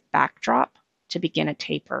supportive backdrop to begin a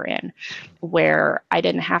taper in, where I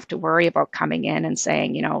didn't have to worry about coming in and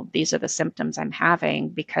saying, these are the symptoms I'm having,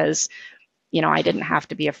 because, I didn't have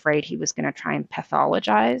to be afraid he was going to try and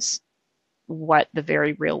pathologize what the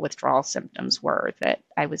very real withdrawal symptoms were that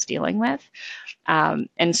I was dealing with.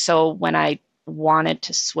 And so when I wanted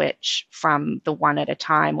to switch from the one at a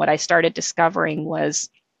time, what I started discovering was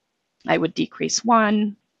I would decrease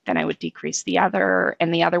one, then I would decrease the other,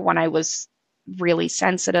 and the other one I was really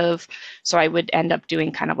sensitive, so I would end up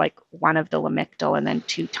doing kind of like one of the Lamictal and then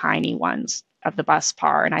two tiny ones of the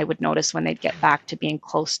Buspar, and I would notice when they'd get back to being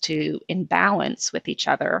close to in balance with each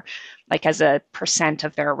other, like as a percent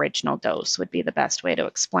of their original dose would be the best way to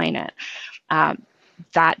explain it,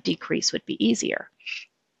 that decrease would be easier.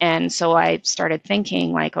 And so I started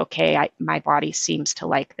thinking like, okay, my body seems to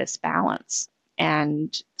like this balance.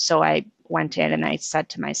 And so I went in and I said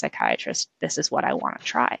to my psychiatrist, this is what I want to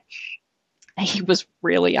try. And he was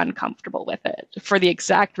really uncomfortable with it for the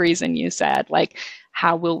exact reason you said, like,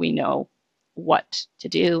 how will we know what to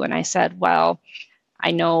do? And I said, well, I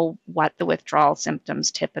know what the withdrawal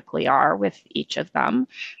symptoms typically are with each of them.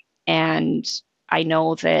 And I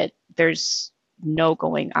know that there's no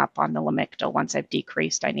going up on the Lamictal. Once I've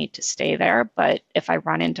decreased, I need to stay there. But if I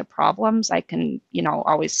run into problems, I can,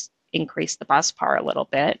 always increase the Buspar a little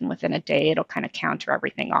bit. And within a day, it'll kind of counter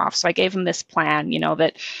everything off. So I gave him this plan,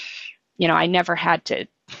 that, I never had to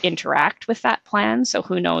interact with that plan. So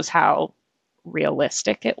who knows how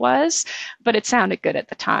realistic it was, but it sounded good at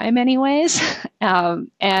the time anyways.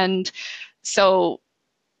 And so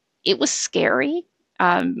it was scary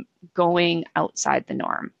going outside the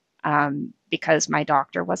norm, because my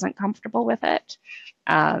doctor wasn't comfortable with it.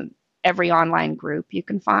 Every online group you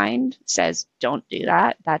can find says, don't do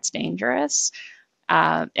that. That's dangerous.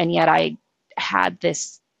 And yet I had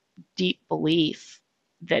this deep belief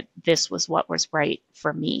that this was what was right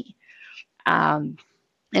for me.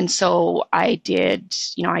 And so I did,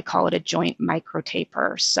 I call it a joint micro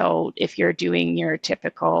taper. So if you're doing your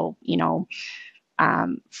typical,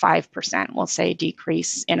 5%, we'll say,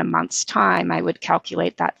 decrease in a month's time, I would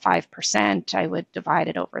calculate that 5%. I would divide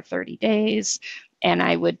it over 30 days. And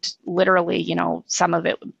I would literally, some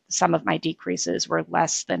of my decreases were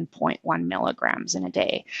less than 0.1 milligrams in a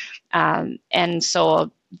day. And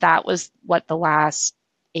so that was what the last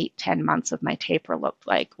 8-10 months of my taper looked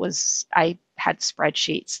like. Was I had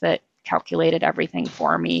spreadsheets that calculated everything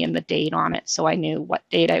for me and the date on it, so I knew what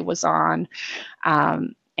date I was on.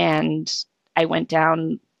 And I went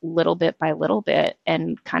down little bit by little bit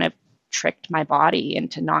and kind of tricked my body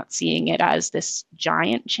into not seeing it as this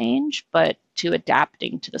giant change, but to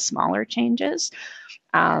adapting to the smaller changes.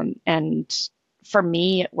 And for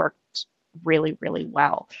me, it worked really, really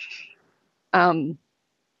well.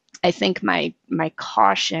 I think my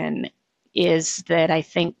caution is that I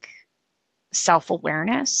think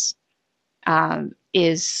self-awareness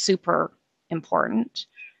is super important.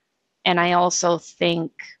 And I also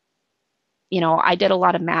think, I did a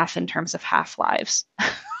lot of math in terms of half-lives.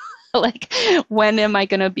 Like, when am I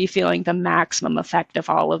going to be feeling the maximum effect of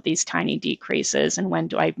all of these tiny decreases? And when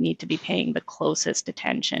do I need to be paying the closest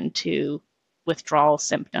attention to withdrawal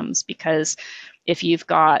symptoms? Because if you've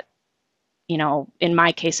got, in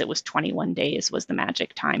my case, it was 21 days was the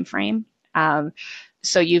magic time frame.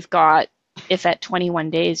 So you've got, if at 21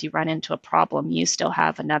 days you run into a problem, you still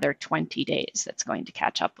have another 20 days that's going to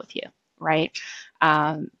catch up with you, right?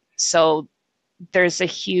 So there's a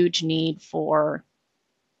huge need for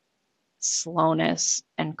slowness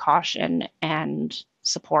and caution and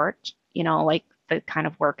support, like the kind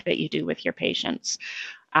of work that you do with your patients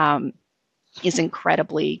is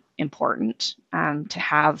incredibly important to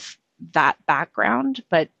have that background,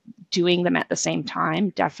 but doing them at the same time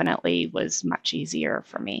definitely was much easier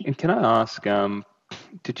for me. And can I ask,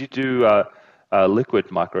 did you do liquid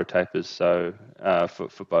microtapers? So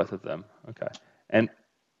for both of them, okay. And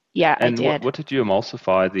yeah, I did. What did you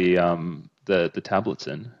emulsify the tablets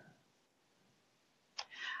in?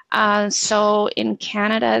 So in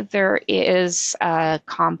Canada, there is a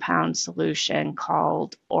compound solution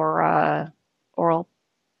called Oral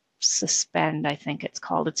Suspend, I think it's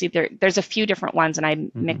called. It's either, there's a few different ones, and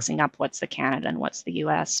I'm mixing up what's the Canada and what's the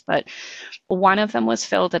US, but one of them was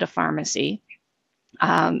filled at a pharmacy.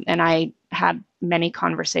 And I had many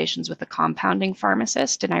conversations with a compounding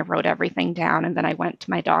pharmacist, and I wrote everything down, and then I went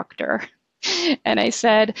to my doctor. And I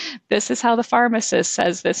said, this is how the pharmacist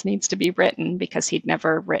says this needs to be written, because he'd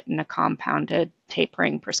never written a compounded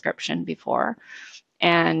tapering prescription before.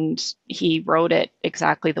 And he wrote it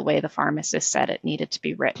exactly the way the pharmacist said it needed to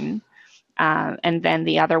be written. And then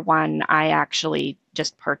the other one, I actually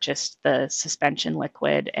just purchased the suspension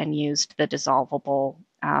liquid and used the dissolvable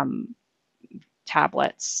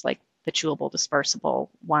tablets, like the chewable dispersible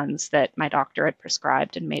ones that my doctor had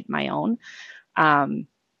prescribed, and made my own.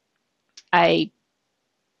 I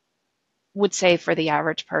would say for the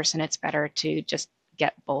average person, it's better to just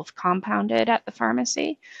get both compounded at the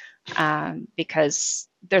pharmacy, because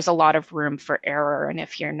there's a lot of room for error. And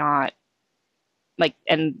if you're not,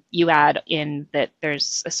 and you add in that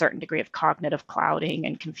there's a certain degree of cognitive clouding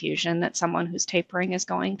and confusion that someone who's tapering is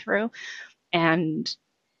going through. And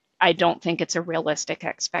I don't think it's a realistic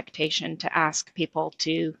expectation to ask people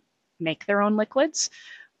to make their own liquids.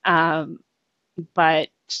 But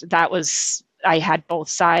I had both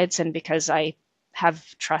sides, and because I have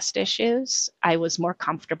trust issues, I was more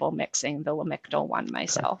comfortable mixing the Lamictal one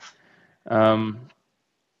myself. Okay.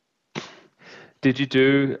 Did you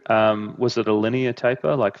do, was it a linear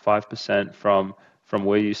taper, like 5% from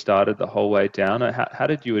where you started the whole way down? Or how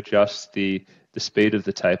did you adjust the speed of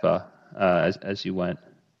the taper as you went?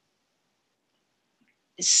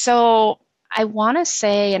 So I want to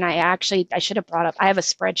say, and I should have brought up, I have a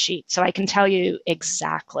spreadsheet, so I can tell you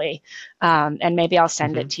exactly, and maybe I'll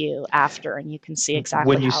send it to you after, and you can see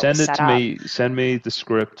exactly when you how send it was it set to up. me, send me the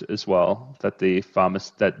script as well that the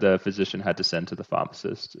physician had to send to the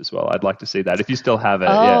pharmacist as well. I'd like to see that if you still have it.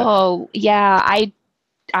 Oh, yeah.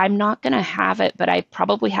 I'm not going to have it, but I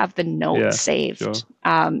probably have the note saved. Sure.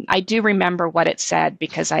 I do remember what it said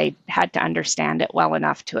because I had to understand it well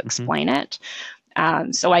enough to explain it.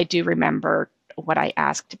 So I do remember what I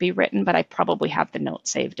asked to be written, but I probably have the note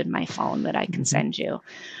saved in my phone that I can send you.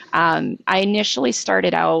 I initially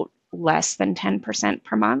started out less than 10%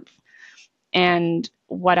 per month. And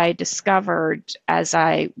what I discovered as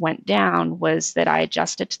I went down was that I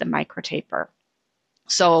adjusted to the microtaper.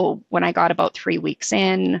 So when I got about 3 weeks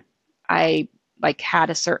in, I had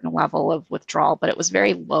a certain level of withdrawal, but it was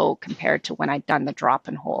very low compared to when I'd done the drop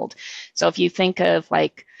and hold. So if you think of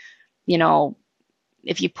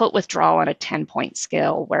if you put withdrawal on a 10-point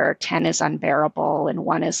scale where 10 is unbearable and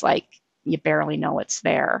 1 is you barely know it's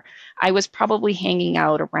there, I was probably hanging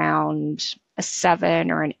out around a 7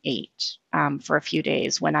 or an 8 for a few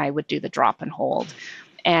days when I would do the drop and hold.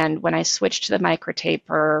 And when I switched to the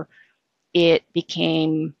microtaper, it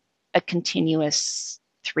became a continuous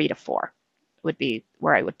 3 to 4 would be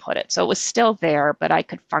where I would put it. So it was still there, but I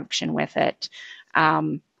could function with it.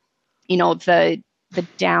 The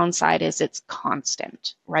downside is it's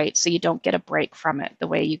constant, right? So you don't get a break from it the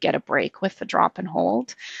way you get a break with the drop and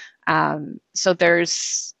hold. So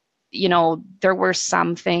there's there were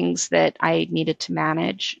some things that I needed to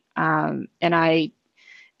manage. And I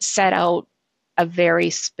set out a very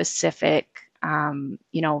specific,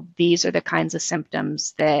 these are the kinds of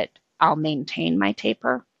symptoms that I'll maintain my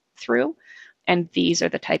taper through. And these are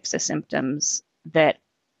the types of symptoms that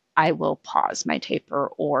I will pause my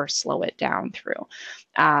taper or slow it down through.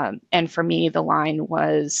 And for me, the line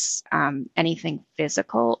was anything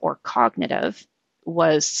physical or cognitive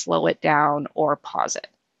was slow it down or pause it.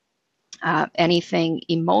 Anything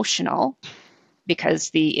emotional, because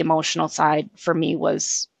the emotional side for me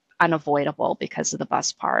was unavoidable because of the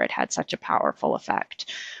bus par. It had such a powerful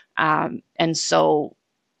effect. And so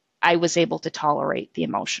I was able to tolerate the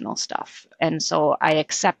emotional stuff. And so I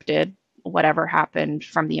accepted whatever happened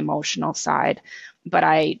from the emotional side, but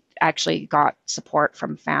I actually got support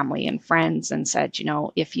from family and friends and said,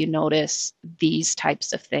 if you notice these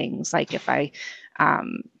types of things, like if I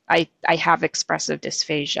have expressive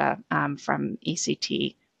dysphagia from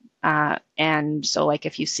ECT. And so like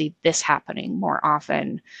if you see this happening more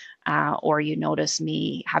often, or you notice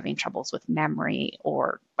me having troubles with memory,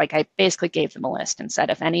 or like I basically gave them a list and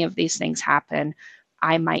said, if any of these things happen,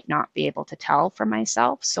 I might not be able to tell for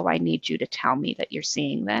myself. So I need you to tell me that you're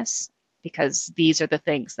seeing this, because these are the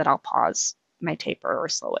things that I'll pause my taper or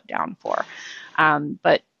slow it down for.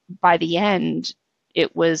 But by the end,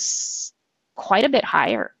 it was quite a bit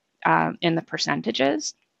higher in the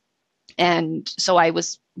percentages. And so I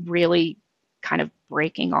was really kind of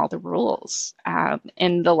breaking all the rules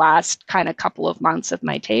in the last kind of couple of months of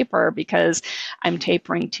my taper, because I'm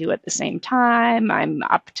tapering 2 at the same time. I'm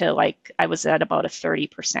up to I was at about a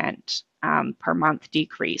 30% per month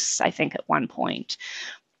decrease, I think, at one point.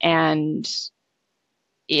 And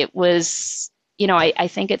it was, I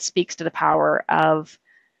think it speaks to the power of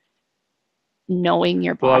knowing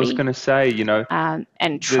your body. Well, I was going to say,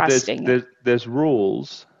 and trusting. There's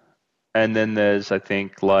rules, and then there's, I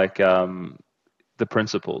think, the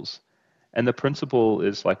principles. And the principle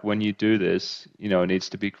is when you do this, it needs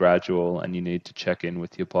to be gradual, and you need to check in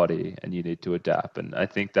with your body, and you need to adapt. And I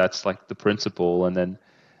think that's the principle. And then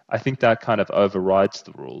I think that kind of overrides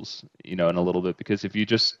the rules, in a little bit, because if you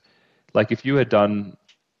just, if you had done,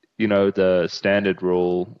 the standard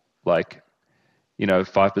rule,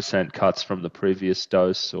 5% cuts from the previous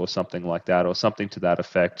dose or something like that, or something to that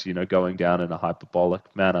effect, going down in a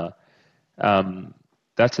hyperbolic manner,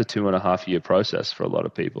 that's a 2.5 year process for a lot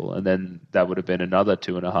of people. And then that would have been another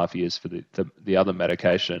 2.5 years for the other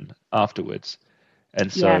medication afterwards.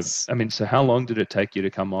 And so, Yes. so how long did it take you to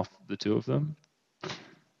come off the 2 of them?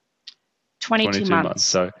 22 months.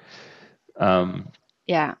 So,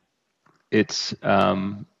 yeah. It's,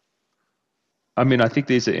 I think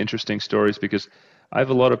these are interesting stories, because I have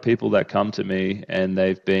a lot of people that come to me and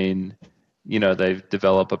they've been, they've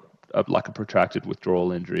developed a protracted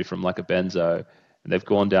withdrawal injury from a benzo, and they've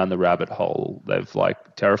gone down the rabbit hole. They've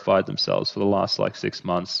terrified themselves for the last 6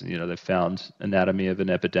 months. They've found anatomy of an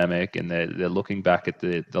epidemic, and they're looking back at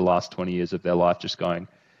the last 20 years of their life, just going,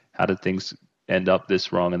 how did things end up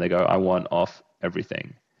this wrong? And they go, I want off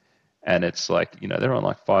everything. And it's they're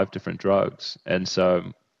on 5 different drugs. And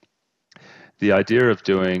so the idea of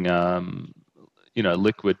doing,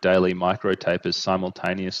 liquid daily micro tapers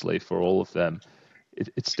simultaneously for all of them,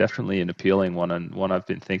 it's definitely an appealing one, and one I've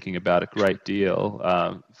been thinking about a great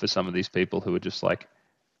deal for some of these people who are just I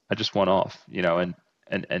just want off, and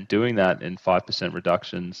doing that in 5%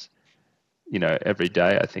 reductions, every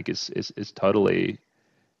day, I think is totally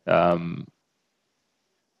a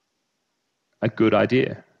good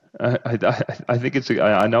idea. I think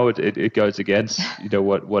I know it goes against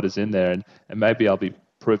what is in there, and maybe I'll be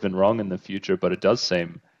proven wrong in the future, but it does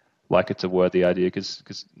seem like it's a worthy idea,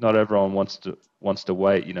 because not everyone wants to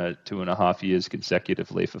wait 2.5 years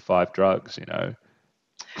consecutively for 5 drugs.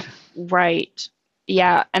 Right.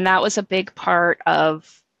 Yeah, and that was a big part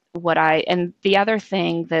of and the other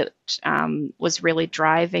thing that was really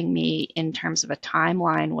driving me in terms of a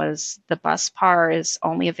timeline was the bus par is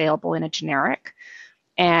only available in a generic,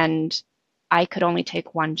 and I could only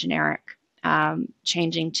take one generic.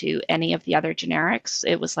 Changing to any of the other generics,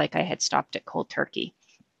 it was like I had stopped at cold turkey.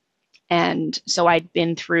 And so I'd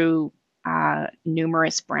been through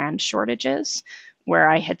numerous brand shortages where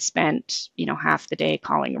I had spent, half the day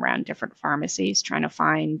calling around different pharmacies trying to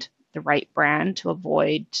find the right brand to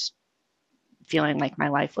avoid feeling like my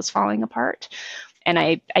life was falling apart. And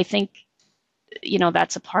I think,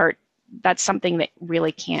 that's something that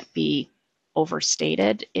really can't be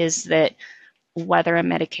overstated, is that whether a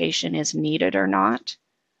medication is needed or not,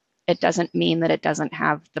 it doesn't mean that it doesn't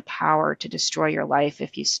have the power to destroy your life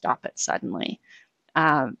if you stop it suddenly.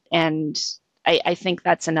 And I think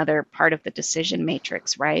that's another part of the decision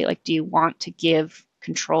matrix, right? Like, do you want to give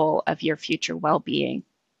control of your future well-being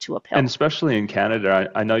to a And pill? especially in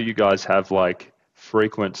Canada, I know you guys have like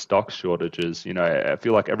frequent stock shortages. You know, I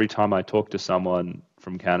feel like every time I talk to someone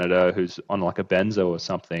from Canada who's on like a benzo or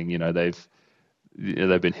something,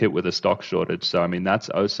 they've been hit with a stock shortage. So I mean, that's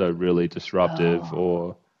also really disruptive. Oh,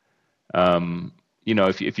 Or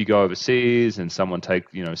if you go overseas and someone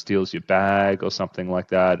steals your bag or something like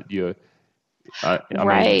that, I mean,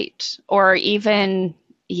 right. Or even,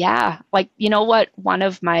 yeah, like, you know what? One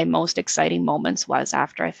of my most exciting moments was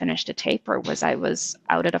after I finished a taper was I was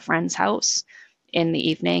out at a friend's house in the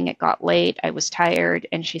evening. It got late. I was tired.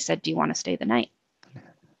 And she said, "Do you want to stay the night?"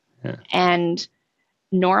 yeah. And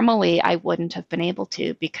normally I wouldn't have been able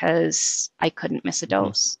to because I couldn't miss a Mhm.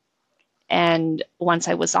 dose. And once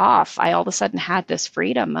I was off, I all of a sudden had this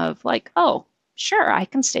freedom of like, oh, sure, I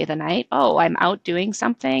can stay the night. Oh, I'm out doing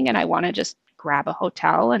something and I want to just grab a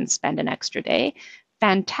hotel and spend an extra day.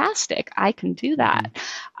 Fantastic, I can do Mhm.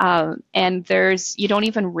 that. And you don't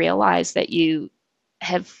even realize that you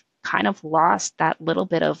have kind of lost that little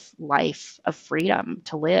bit of life of freedom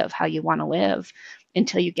to live how you want to live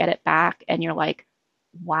until you get it back and you're like,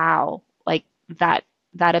 wow, like that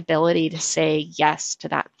ability to say yes to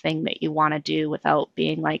that thing that you want to do without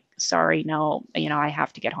being like, sorry, no, I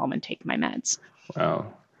have to get home and take my meds.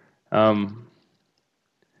 Wow. Um,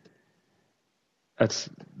 That's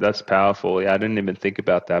that's powerful. Yeah, I didn't even think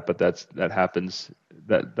about that, but that happens.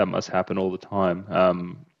 That must happen all the time.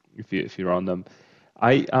 If you're on them,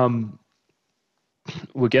 I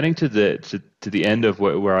we're getting to the end of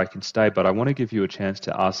where I can stay, but I want to give you a chance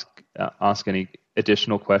to ask any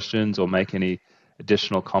additional questions or make any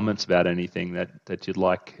additional comments about anything that you'd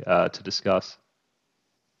like to discuss.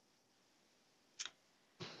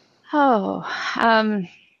 Oh, um,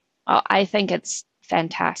 well, I think it's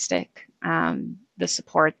fantastic, the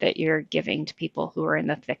support that you're giving to people who are in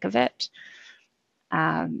the thick of it.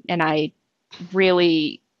 And I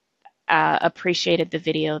really appreciated the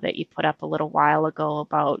video that you put up a little while ago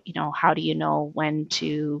about, how do you know when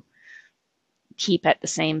to keep at the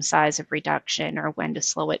same size of reduction or when to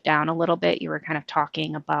slow it down a little bit. You were kind of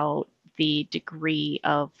talking about the degree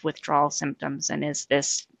of withdrawal symptoms, and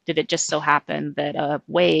did it just so happen that a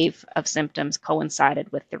wave of symptoms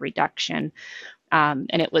coincided with the reduction? And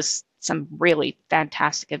it was some really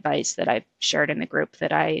fantastic advice that I shared in the group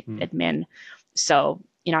that I Hmm. admin. So,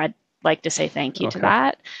 I'd like to say thank you to Okay.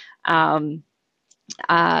 that.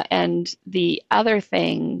 And the other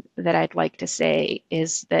thing that I'd like to say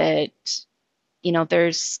is that,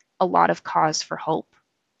 there's a lot of cause for hope,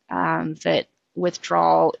 that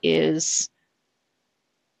withdrawal is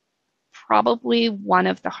probably one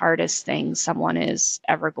of the hardest things someone is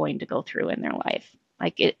ever going to go through in their life.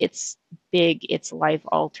 Like it's big, it's life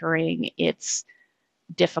altering, it's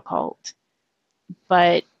difficult,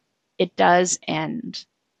 but it does end.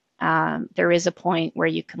 There is a point where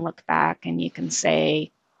you can look back and you can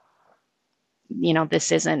say,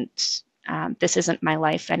 this isn't my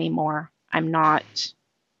life anymore. I'm not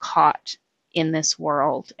caught in this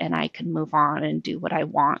world, and I can move on and do what I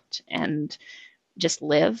want and just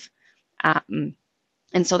live. And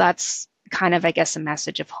so that's kind of, I guess, a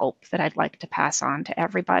message of hope that I'd like to pass on to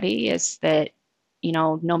everybody is that,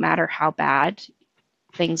 no matter how bad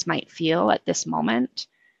things might feel at this moment,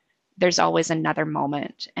 there's always another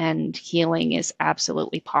moment, and healing is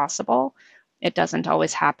absolutely possible. It doesn't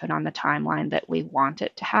always happen on the timeline that we want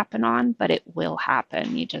it to happen on, but it will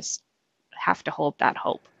happen. You just have to hold that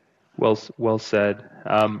hope. Well said.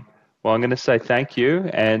 Well, I'm going to say thank you,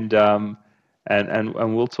 and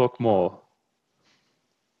we'll talk more.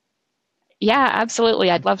 Yeah, absolutely.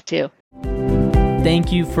 I'd love to.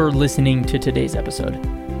 Thank you for listening to today's episode.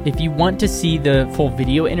 If you want to see the full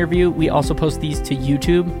video interview, we also post these to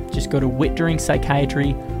YouTube. Just go to Wit During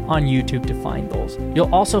Psychiatry on YouTube to find those.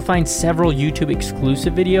 You'll also find several YouTube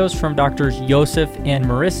exclusive videos from Drs. Joseph and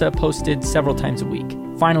Marissa posted several times a week.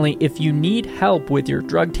 Finally, if you need help with your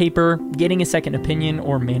drug taper, getting a second opinion,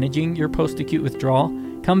 or managing your post-acute withdrawal,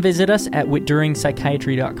 come visit us at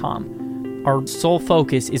witduringpsychiatry.com. Our sole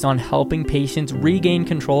focus is on helping patients regain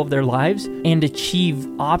control of their lives and achieve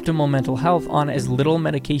optimal mental health on as little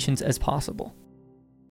medications as possible.